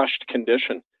crushed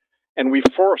condition. And we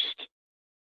forced,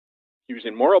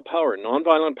 using moral power,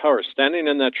 nonviolent power, standing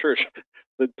in that church,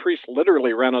 the priest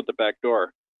literally ran out the back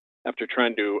door after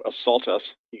trying to assault us.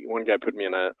 One guy put me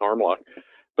in an arm lock.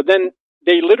 But then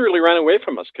they literally ran away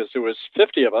from us because there was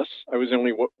 50 of us. I was the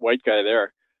only white guy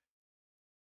there.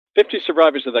 50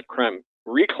 survivors of that crime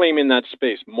reclaiming that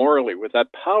space morally with that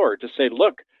power to say,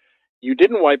 look, you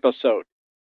didn't wipe us out.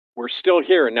 We're still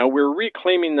here. Now we're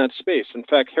reclaiming that space. In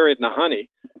fact, Harriet Nahani,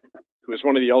 who was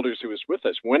one of the elders who was with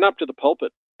us, went up to the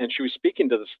pulpit and she was speaking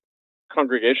to this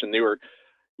congregation. They were,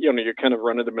 your kind of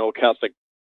run-of-the-mill Catholic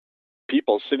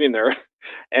people sitting there.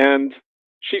 And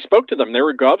she spoke to them. They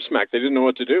were gobsmacked. They didn't know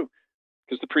what to do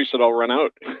because the priests had all run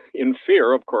out in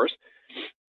fear, of course.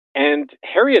 And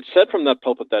Harriet said from that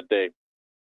pulpit that day,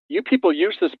 you people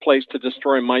use this place to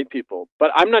destroy my people,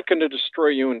 but I'm not going to destroy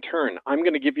you in turn. I'm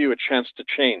going to give you a chance to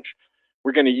change.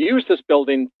 We're going to use this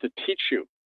building to teach you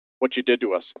what you did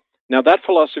to us. Now, that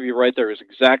philosophy right there is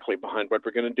exactly behind what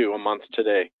we're going to do a month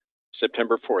today,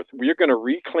 September 4th. We are going to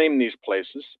reclaim these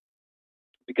places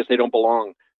because they don't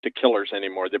belong to killers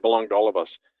anymore. They belong to all of us.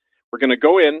 We're going to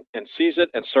go in and seize it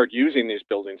and start using these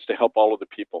buildings to help all of the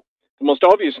people. The most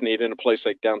obvious need in a place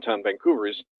like downtown Vancouver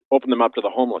is open them up to the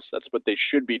homeless. That's what they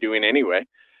should be doing anyway,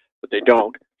 but they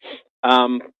don't.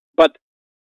 But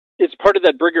it's part of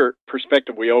that bigger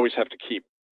perspective we always have to keep.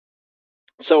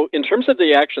 So in terms of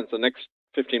the actions, the next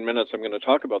 15 minutes, I'm going to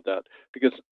talk about that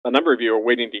because a number of you are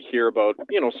waiting to hear about,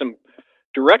 some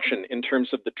direction in terms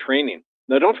of the training.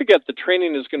 Now, don't forget the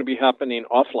training is going to be happening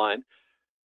offline,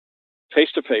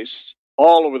 face-to-face,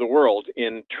 all over the world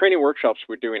in training workshops.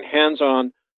 We're doing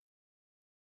hands-on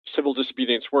civil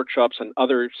disobedience workshops and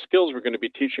other skills we're going to be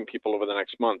teaching people over the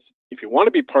next month. If you want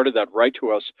to be part of that, write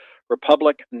to us,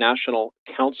 Republic National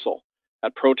Council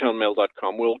at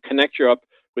protonmail.com. We'll connect you up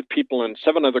with people in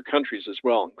 7 other countries as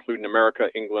well, including America,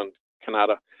 England,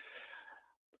 Canada.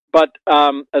 But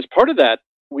as part of that,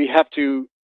 we have to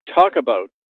talk about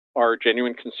our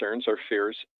genuine concerns, our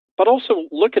fears, but also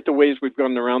look at the ways we've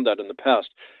gone around that in the past.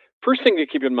 First thing to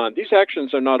keep in mind, these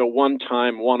actions are not a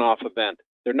one-time, one-off event.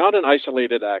 They're not an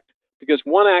isolated act because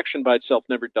one action by itself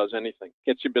never does anything.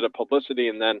 Gets you a bit of publicity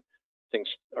and then things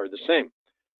are the same.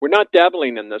 We're not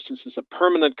dabbling in this. This is a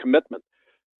permanent commitment.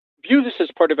 View this as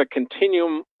part of a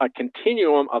continuum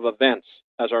of events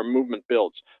as our movement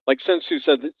builds. Like Sun Tzu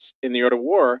said in The Art of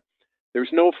War, there's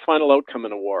no final outcome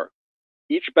in a war.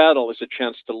 Each battle is a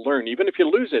chance to learn. Even if you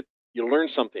lose it, you'll learn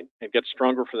something and get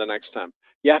stronger for the next time.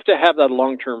 You have to have that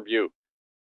long-term view,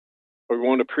 or you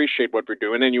won't appreciate what we're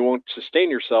doing, and you won't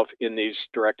sustain yourself in these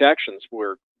direct actions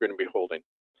we're going to be holding.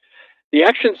 The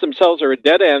actions themselves are a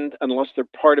dead end unless they're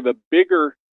part of a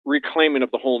bigger reclaiming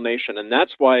of the whole nation, and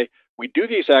that's why we do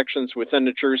these actions within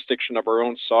the jurisdiction of our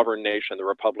own sovereign nation, the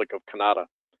Republic of Canada.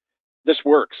 This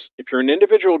works. If you're an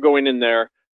individual going in there,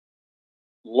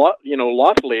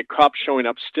 lawfully, a cop showing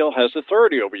up still has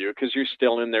authority over you because you're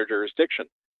still in their jurisdiction.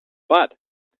 But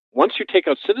once you take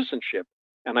out citizenship,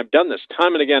 and I've done this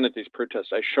time and again at these protests,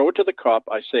 I show it to the cop,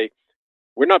 I say,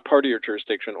 we're not part of your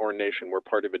jurisdiction or nation. We're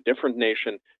part of a different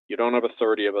nation. You don't have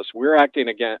authority of us. We're acting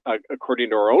again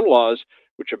according to our own laws,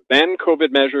 which have banned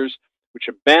COVID measures, which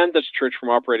have banned this church from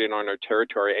operating on our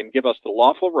territory and give us the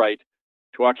lawful right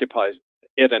to occupy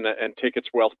it and take its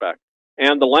wealth back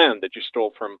and the land that you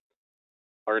stole from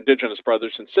our Indigenous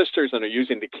brothers and sisters and are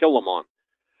using to kill them on.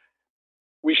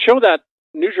 We show that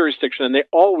new jurisdiction and they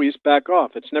always back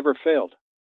off. It's never failed.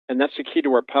 And that's the key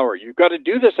to our power. You've got to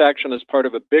do this action as part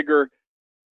of a bigger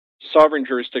sovereign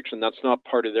jurisdiction that's not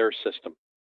part of their system.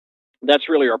 That's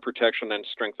really our protection and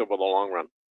strength over the long run.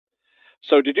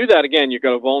 So to do that, again, you've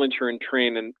got to volunteer and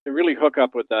train and really hook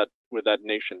up with that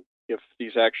nation if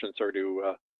these actions are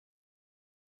to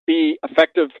be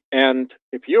effective and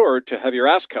if you're to have your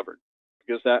ass covered,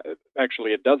 because that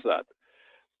actually it does that.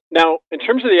 Now, in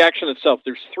terms of the action itself,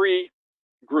 there's 3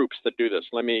 groups that do this.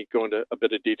 Let me go into a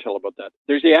bit of detail about that.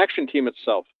 There's the action team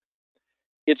itself.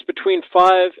 It's between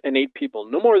 5 and 8 people,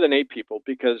 no more than 8 people,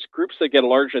 because groups that get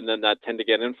larger than that tend to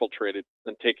get infiltrated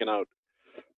and taken out.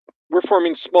 We're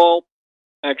forming small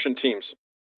action teams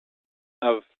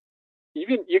of you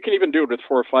can even do it with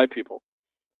 4 or 5 people.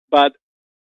 But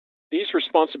these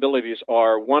responsibilities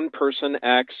are one person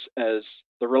acts as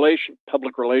the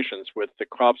public relations with the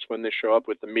cops when they show up,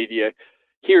 with the media.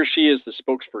 He or she is the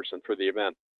spokesperson for the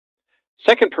event.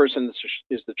 Second person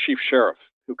is the chief sheriff,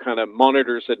 who kind of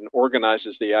monitors it and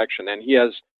organizes the action, and he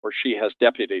has or she has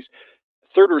deputies.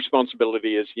 Third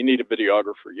responsibility is you need a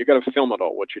videographer. You got to film it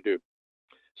all, what you do.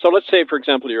 So let's say, for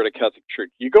example, you're at a Catholic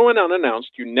church. You go in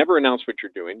unannounced. You never announce what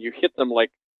you're doing. You hit them,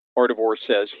 like Art of War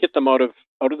says, hit them out of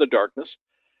the darkness,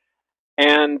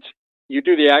 and you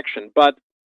do the action. But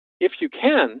if you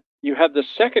can, you have the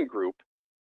second group.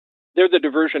 They're the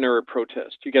diversionary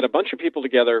protest. You get a bunch of people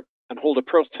together and hold a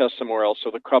protest somewhere else,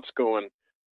 so the cops go and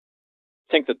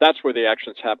think that that's where the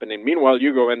action's happening. Meanwhile,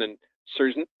 you go in and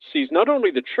seize not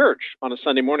only the church on a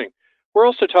Sunday morning, We're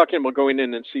also talking about going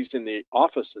in and seizing the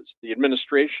offices, the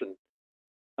administration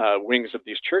wings of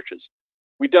these churches.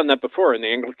 We've done that before in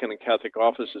the Anglican and Catholic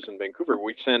offices in Vancouver.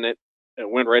 We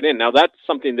went right in. Now, that's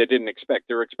something they didn't expect.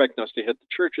 They were expecting us to hit the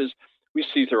churches. We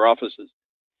seized their offices.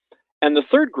 And the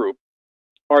third group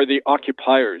are the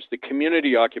occupiers, the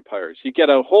community occupiers. You get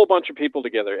a whole bunch of people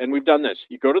together, and we've done this.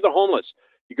 You go to the homeless.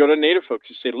 You go to Native folks.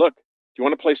 You say, look, do you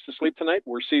want a place to sleep tonight?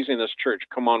 We're seizing this church.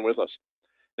 Come on with us.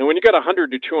 And when you got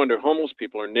 100 to 200 homeless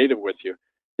people or Native with you,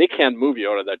 they can't move you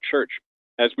out of that church.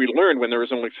 As we learned when there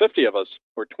was only 50 of us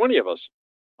or 20 of us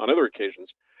on other occasions,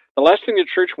 the last thing the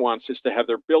church wants is to have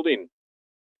their building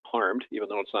harmed, even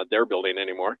though it's not their building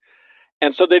anymore.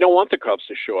 And so they don't want the cops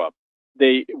to show up.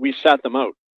 We sat them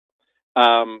out.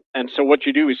 And so what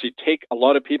you do is you take a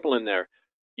lot of people in there,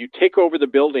 you take over the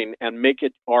building and make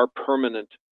it our permanent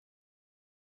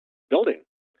building.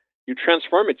 You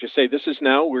transform it. You say,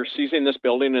 we're seizing this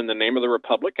building in the name of the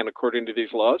Republic, and according to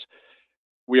these laws,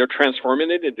 we are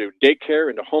transforming it into daycare,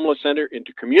 into homeless center,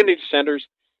 into community centers.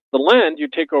 The land you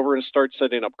take over and start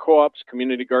setting up co-ops,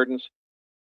 community gardens.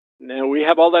 Now we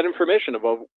have all that information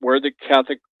about where the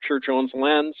Catholic Church owns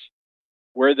lands,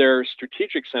 where their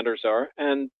strategic centers are,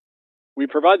 and we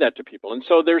provide that to people. And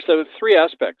so there's the three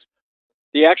aspects.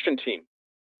 The action team,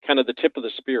 kind of the tip of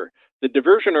the spear, the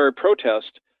diversionary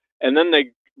protest, and then the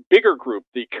bigger group,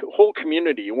 the whole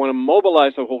community. You want to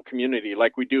mobilize the whole community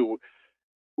like we do.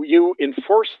 You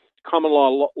enforce common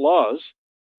law laws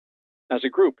as a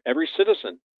group. Every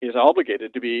citizen is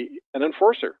obligated to be an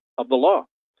enforcer of the law.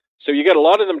 So you get a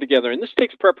lot of them together, and this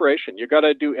takes preparation. You got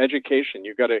to do education.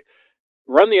 You got to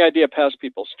run the idea past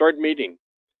people, start meeting,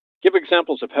 give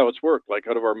examples of how it's worked, like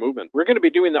out of our movement. We're going to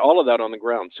be doing all of that on the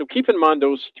ground. So keep in mind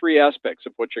those three aspects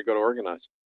of what you're going to organize.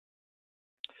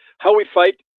 How we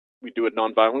fight, we do it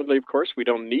nonviolently, of course. We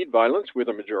don't need violence. We're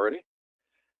the majority.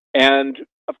 And,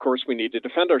 of course, we need to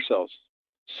defend ourselves.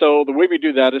 So the way we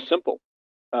do that is simple.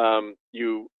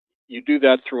 You do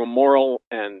that through a moral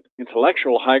and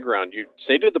intellectual high ground. You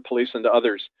say to the police and to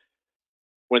others,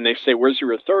 when they say, where's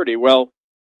your authority? Well,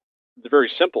 it's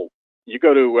very simple. You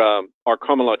go to our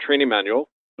common law training manual,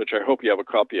 which I hope you have a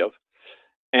copy of,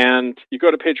 and you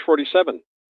go to page 47.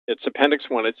 It's Appendix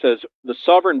 1. It says, the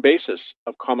sovereign basis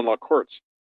of common law courts.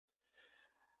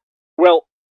 Well,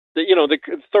 the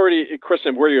authority, question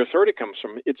of where your authority comes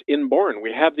from, it's inborn.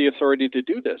 We have the authority to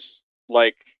do this,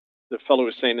 like the fellow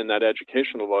was saying in that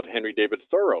education about Henry David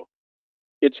Thoreau.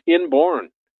 It's inborn.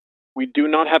 We do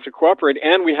not have to cooperate,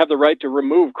 and we have the right to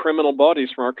remove criminal bodies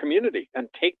from our community and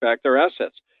take back their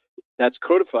assets. That's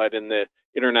codified in the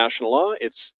international law.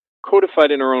 It's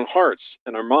codified in our own hearts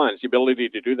and our minds, the ability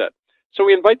to do that. So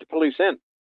we invite the police in,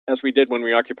 as we did when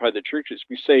we occupied the churches.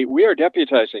 We say, we are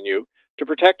deputizing you to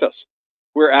protect us.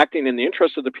 We're acting in the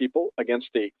interest of the people against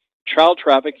a child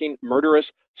trafficking, murderous,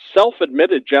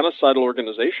 self-admitted genocidal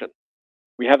organization.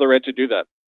 We have the right to do that.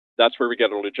 That's where we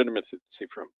get our legitimacy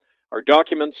from. Our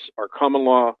documents, our common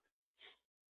law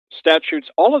statutes,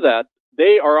 all of that,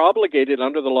 they are obligated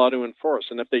under the law to enforce.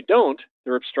 And if they don't,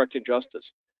 they're obstructing justice.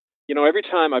 Every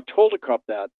time I've told a cop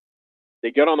that,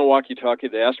 they get on the walkie-talkie,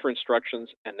 they ask for instructions,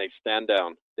 and they stand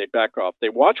down. They back off. They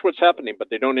watch what's happening, but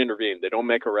they don't intervene. They don't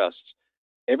make arrests.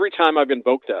 Every time I've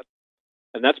invoked that,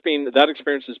 and that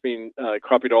experience has been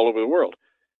copied all over the world.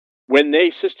 When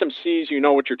the system sees you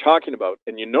know what you're talking about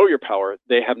and you know your power,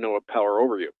 they have no power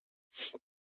over you.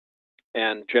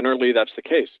 And generally, that's the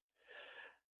case.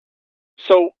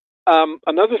 So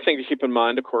another thing to keep in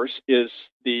mind, of course, is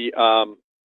the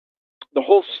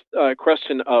whole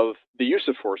question of the use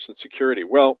of force and security.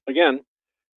 Well, again,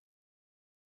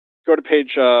 go to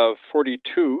page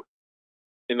 42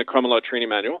 in the Common Law Training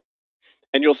Manual,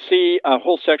 and you'll see a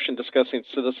whole section discussing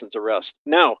citizens' arrest.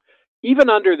 Now, even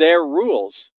under their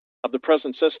rules of the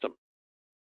present system,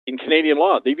 in Canadian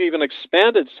law, they've even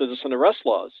expanded citizen arrest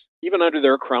laws, even under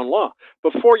their Crown law.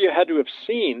 Before, you had to have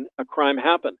seen a crime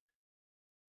happen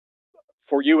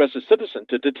for you as a citizen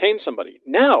to detain somebody.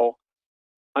 Now,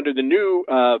 under the new,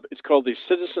 it's called the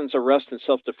Citizens Arrest and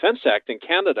Self-Defense Act in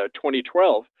Canada,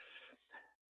 2012,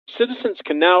 citizens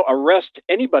can now arrest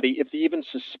anybody if they even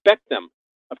suspect them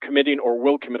of committing or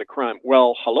will commit a crime.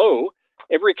 Well, hello,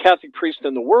 every Catholic priest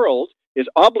in the world is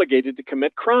obligated to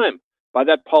commit crime by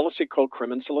that policy called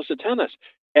crimen solicitanus.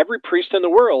 Every priest in the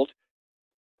world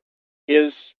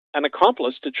is an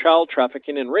accomplice to child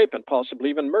trafficking and rape and possibly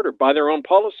even murder by their own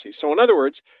policy. So in other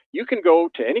words, you can go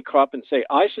to any cop and say,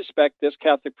 I suspect this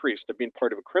Catholic priest of being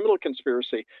part of a criminal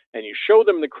conspiracy, and you show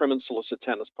them the crimen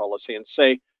solicitanus policy and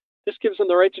say, this gives them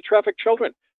the right to traffic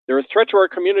children. They're a threat to our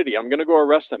community. I'm going to go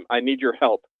arrest them. I need your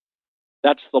help.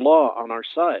 That's the law on our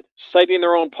side, citing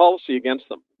their own policy against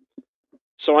them.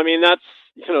 So, I mean,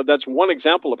 that's one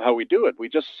example of how we do it.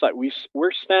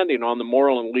 We're standing on the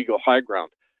moral and legal high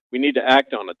ground. We need to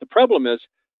act on it. The problem is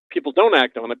people don't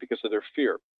act on it because of their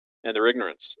fear and their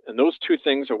ignorance. And those two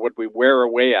things are what we wear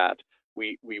away at.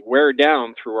 We wear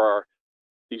down through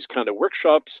these kind of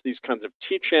workshops, these kinds of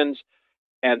teach-ins,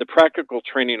 and the practical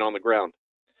training on the ground.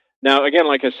 Now, again,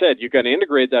 like I said, you've got to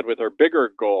integrate that with our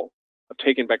bigger goal of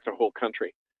taking back the whole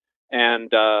country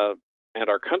and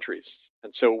our countries.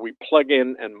 And so we plug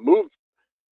in and move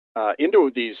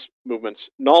into these movements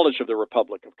knowledge of the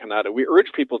Republic of Canada. We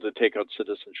urge people to take out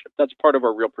citizenship. That's part of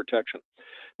our real protection.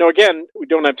 Now, again, we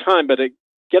don't have time, but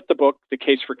get the book, The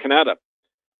Case for Canada.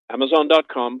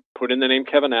 Amazon.com, put in the name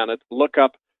Kevin Annett, look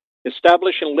up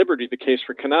Establishing Liberty, The Case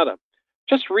for Canada.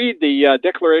 Just read the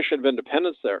Declaration of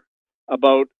Independence there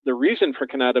about the reason for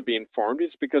Canada being formed.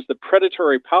 It's because the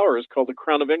predatory powers called the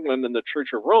Crown of England and the Church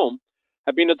of Rome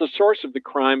have been at the source of the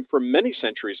crime for many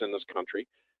centuries in this country.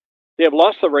 They have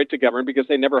lost the right to govern because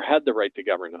they never had the right to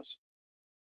govern us.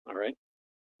 All right?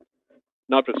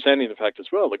 Notwithstanding the fact as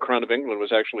well, the Crown of England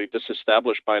was actually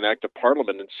disestablished by an act of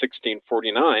Parliament in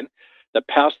 1649 that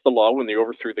passed the law when they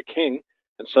overthrew the king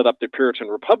and set up the Puritan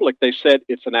Republic. They said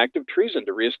it's an act of treason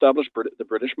to reestablish the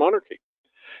British monarchy.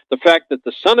 The fact that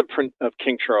the son of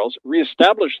King Charles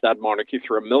reestablished that monarchy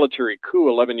through a military coup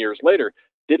 11 years later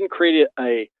didn't create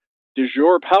a de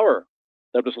jure power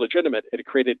that was legitimate. It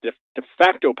created de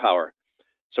facto power.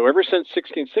 So ever since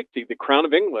 1660, the Crown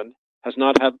of England has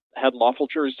not had lawful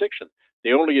jurisdiction.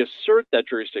 They only assert that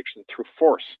jurisdiction through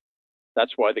force.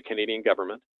 That's why the Canadian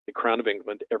government, the Crown of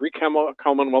England, every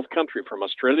Commonwealth country from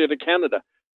Australia to Canada,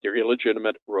 they're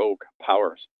illegitimate rogue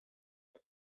powers.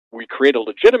 We create a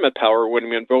legitimate power when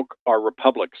we invoke our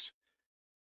republics.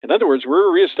 In other words,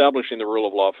 we're reestablishing the rule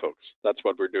of law, folks. That's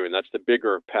what we're doing. That's the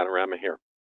bigger panorama here.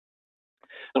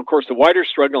 And of course, the wider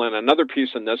struggle, and another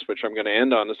piece in this, which I'm going to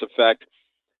end on, is the fact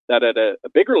that at a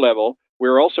bigger level,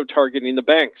 we're also targeting the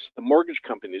banks, the mortgage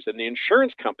companies, and the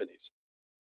insurance companies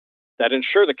that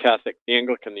insure the Catholic, the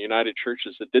Anglican, the United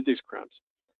Churches that did these crimes.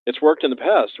 It's worked in the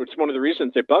past. It's one of the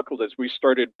reasons they buckled is we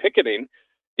started picketing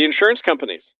the insurance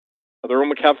companies of the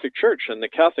Roman Catholic Church and the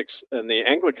Catholics and the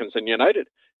Anglicans and United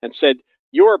and said,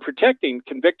 you are protecting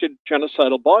convicted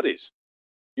genocidal bodies.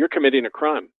 You're committing a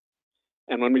crime.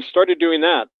 And when we started doing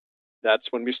that,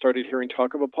 that's when we started hearing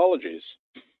talk of apologies.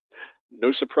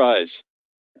 No surprise.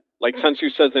 Like Sun Tzu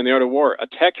says in The Art of War,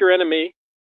 attack your enemy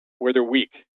where they're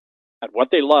weak, at what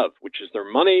they love, which is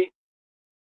their money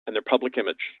and their public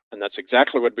image. And that's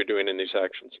exactly what we're doing in these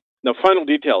actions. Now, final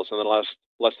details in the last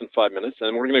less than 5 minutes,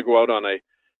 and we're going to go out on a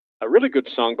really good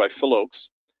song by Phil Oakes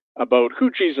about who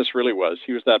Jesus really was.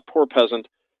 He was that poor peasant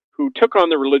who took on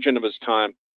the religion of his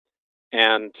time,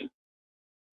 and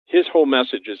his whole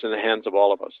message is in the hands of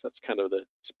all of us. That's kind of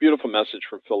it's a beautiful message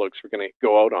from Phil Oakes we're going to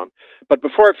go out on. But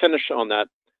before I finish on that,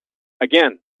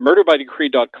 again,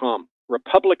 murderbydecree.com,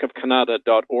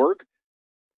 republicofcanada.org.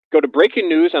 Go to breaking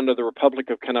news under the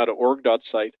republicofcanada.org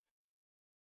site.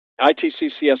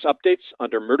 ITCCS updates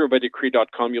under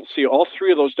murderbydecree.com. You'll see all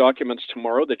three of those documents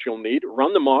tomorrow that you'll need.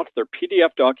 Run them off. They're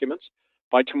PDF documents.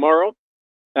 By tomorrow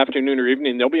afternoon or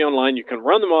evening, they'll be online. You can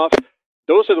run them off.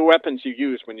 Those are the weapons you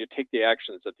use when you take the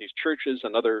actions at these churches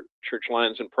and other church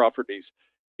lands and properties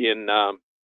in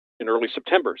early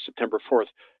September 4th.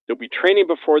 There'll be training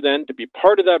before then. To be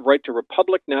part of that, write to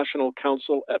Republic National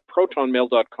Council at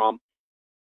protonmail.com.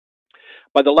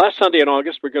 By the last Sunday in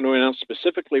August, we're going to announce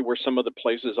specifically where some of the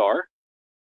places are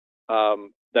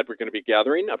that we're going to be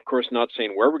gathering. Of course, not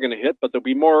saying where we're going to hit, but there'll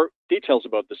be more details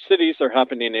about the cities they're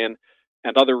happening in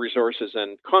and other resources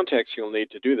and contacts you'll need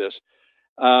to do this.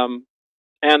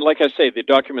 And like I say, the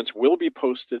documents will be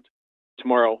posted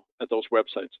tomorrow at those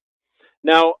websites.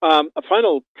 Now, a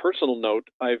final personal note,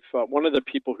 one of the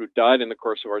people who died in the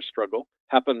course of our struggle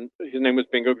his name was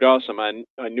Bingo Gdossam.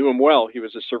 I knew him well. He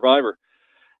was a survivor.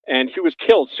 And he was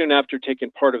killed soon after taking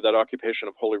part of that occupation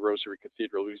of Holy Rosary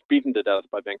Cathedral. He was beaten to death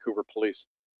by Vancouver police,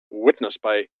 witnessed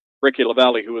by Ricky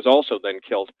LaValle, who was also then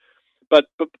killed. But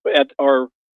at our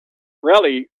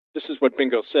rally, this is what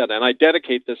Bingo said, and I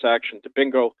dedicate this action to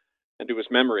Bingo and to his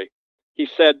memory. He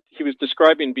said he was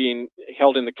describing being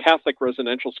held in the Catholic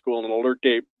residential school in Alert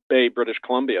Bay, British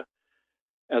Columbia.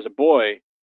 As a boy,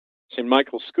 St.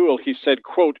 Michael's School, he said,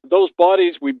 quote, those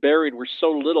bodies we buried were so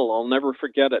little, I'll never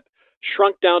forget it.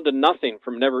 Shrunk down to nothing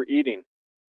from never eating.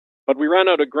 But we ran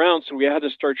out of ground, so we had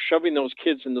to start shoving those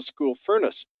kids in the school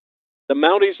furnace. The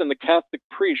Mounties and the Catholic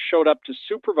priests showed up to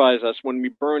supervise us when we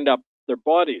burned up their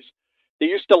bodies. They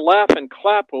used to laugh and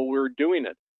clap while we were doing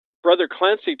it. Brother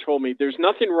Clancy told me, there's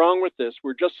nothing wrong with this.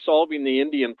 We're just solving the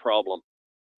Indian problem.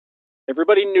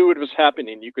 Everybody knew it was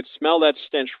happening. You could smell that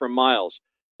stench for miles.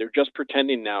 They're just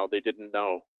pretending now they didn't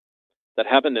know. That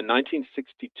happened in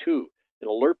 1962 in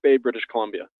Alert Bay, British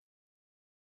Columbia.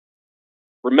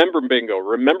 Remember, bingo,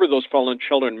 remember those fallen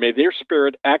children. May their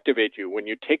spirit activate you when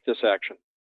you take this action.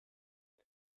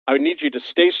 I need you to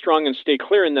stay strong and stay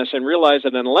clear in this and realize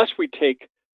that unless we take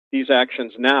these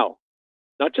actions now,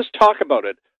 not just talk about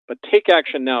it, but take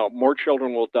action now, more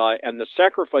children will die, and the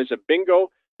sacrifice of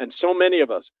bingo and so many of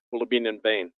us will have been in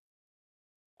vain.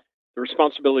 The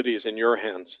responsibility is in your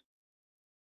hands.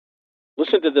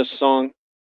 Listen to this song.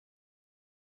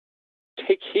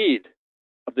 Take heed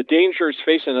of the dangers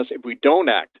facing us if we don't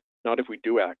act, not if we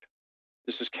do act.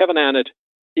 This is Kevin Annett,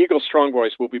 Eagle Strong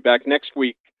Voice. We'll be back next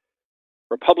week.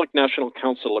 Republic National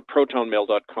Council at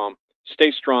protonmail.com.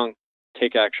 Stay strong.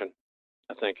 Take action.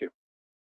 Thank you.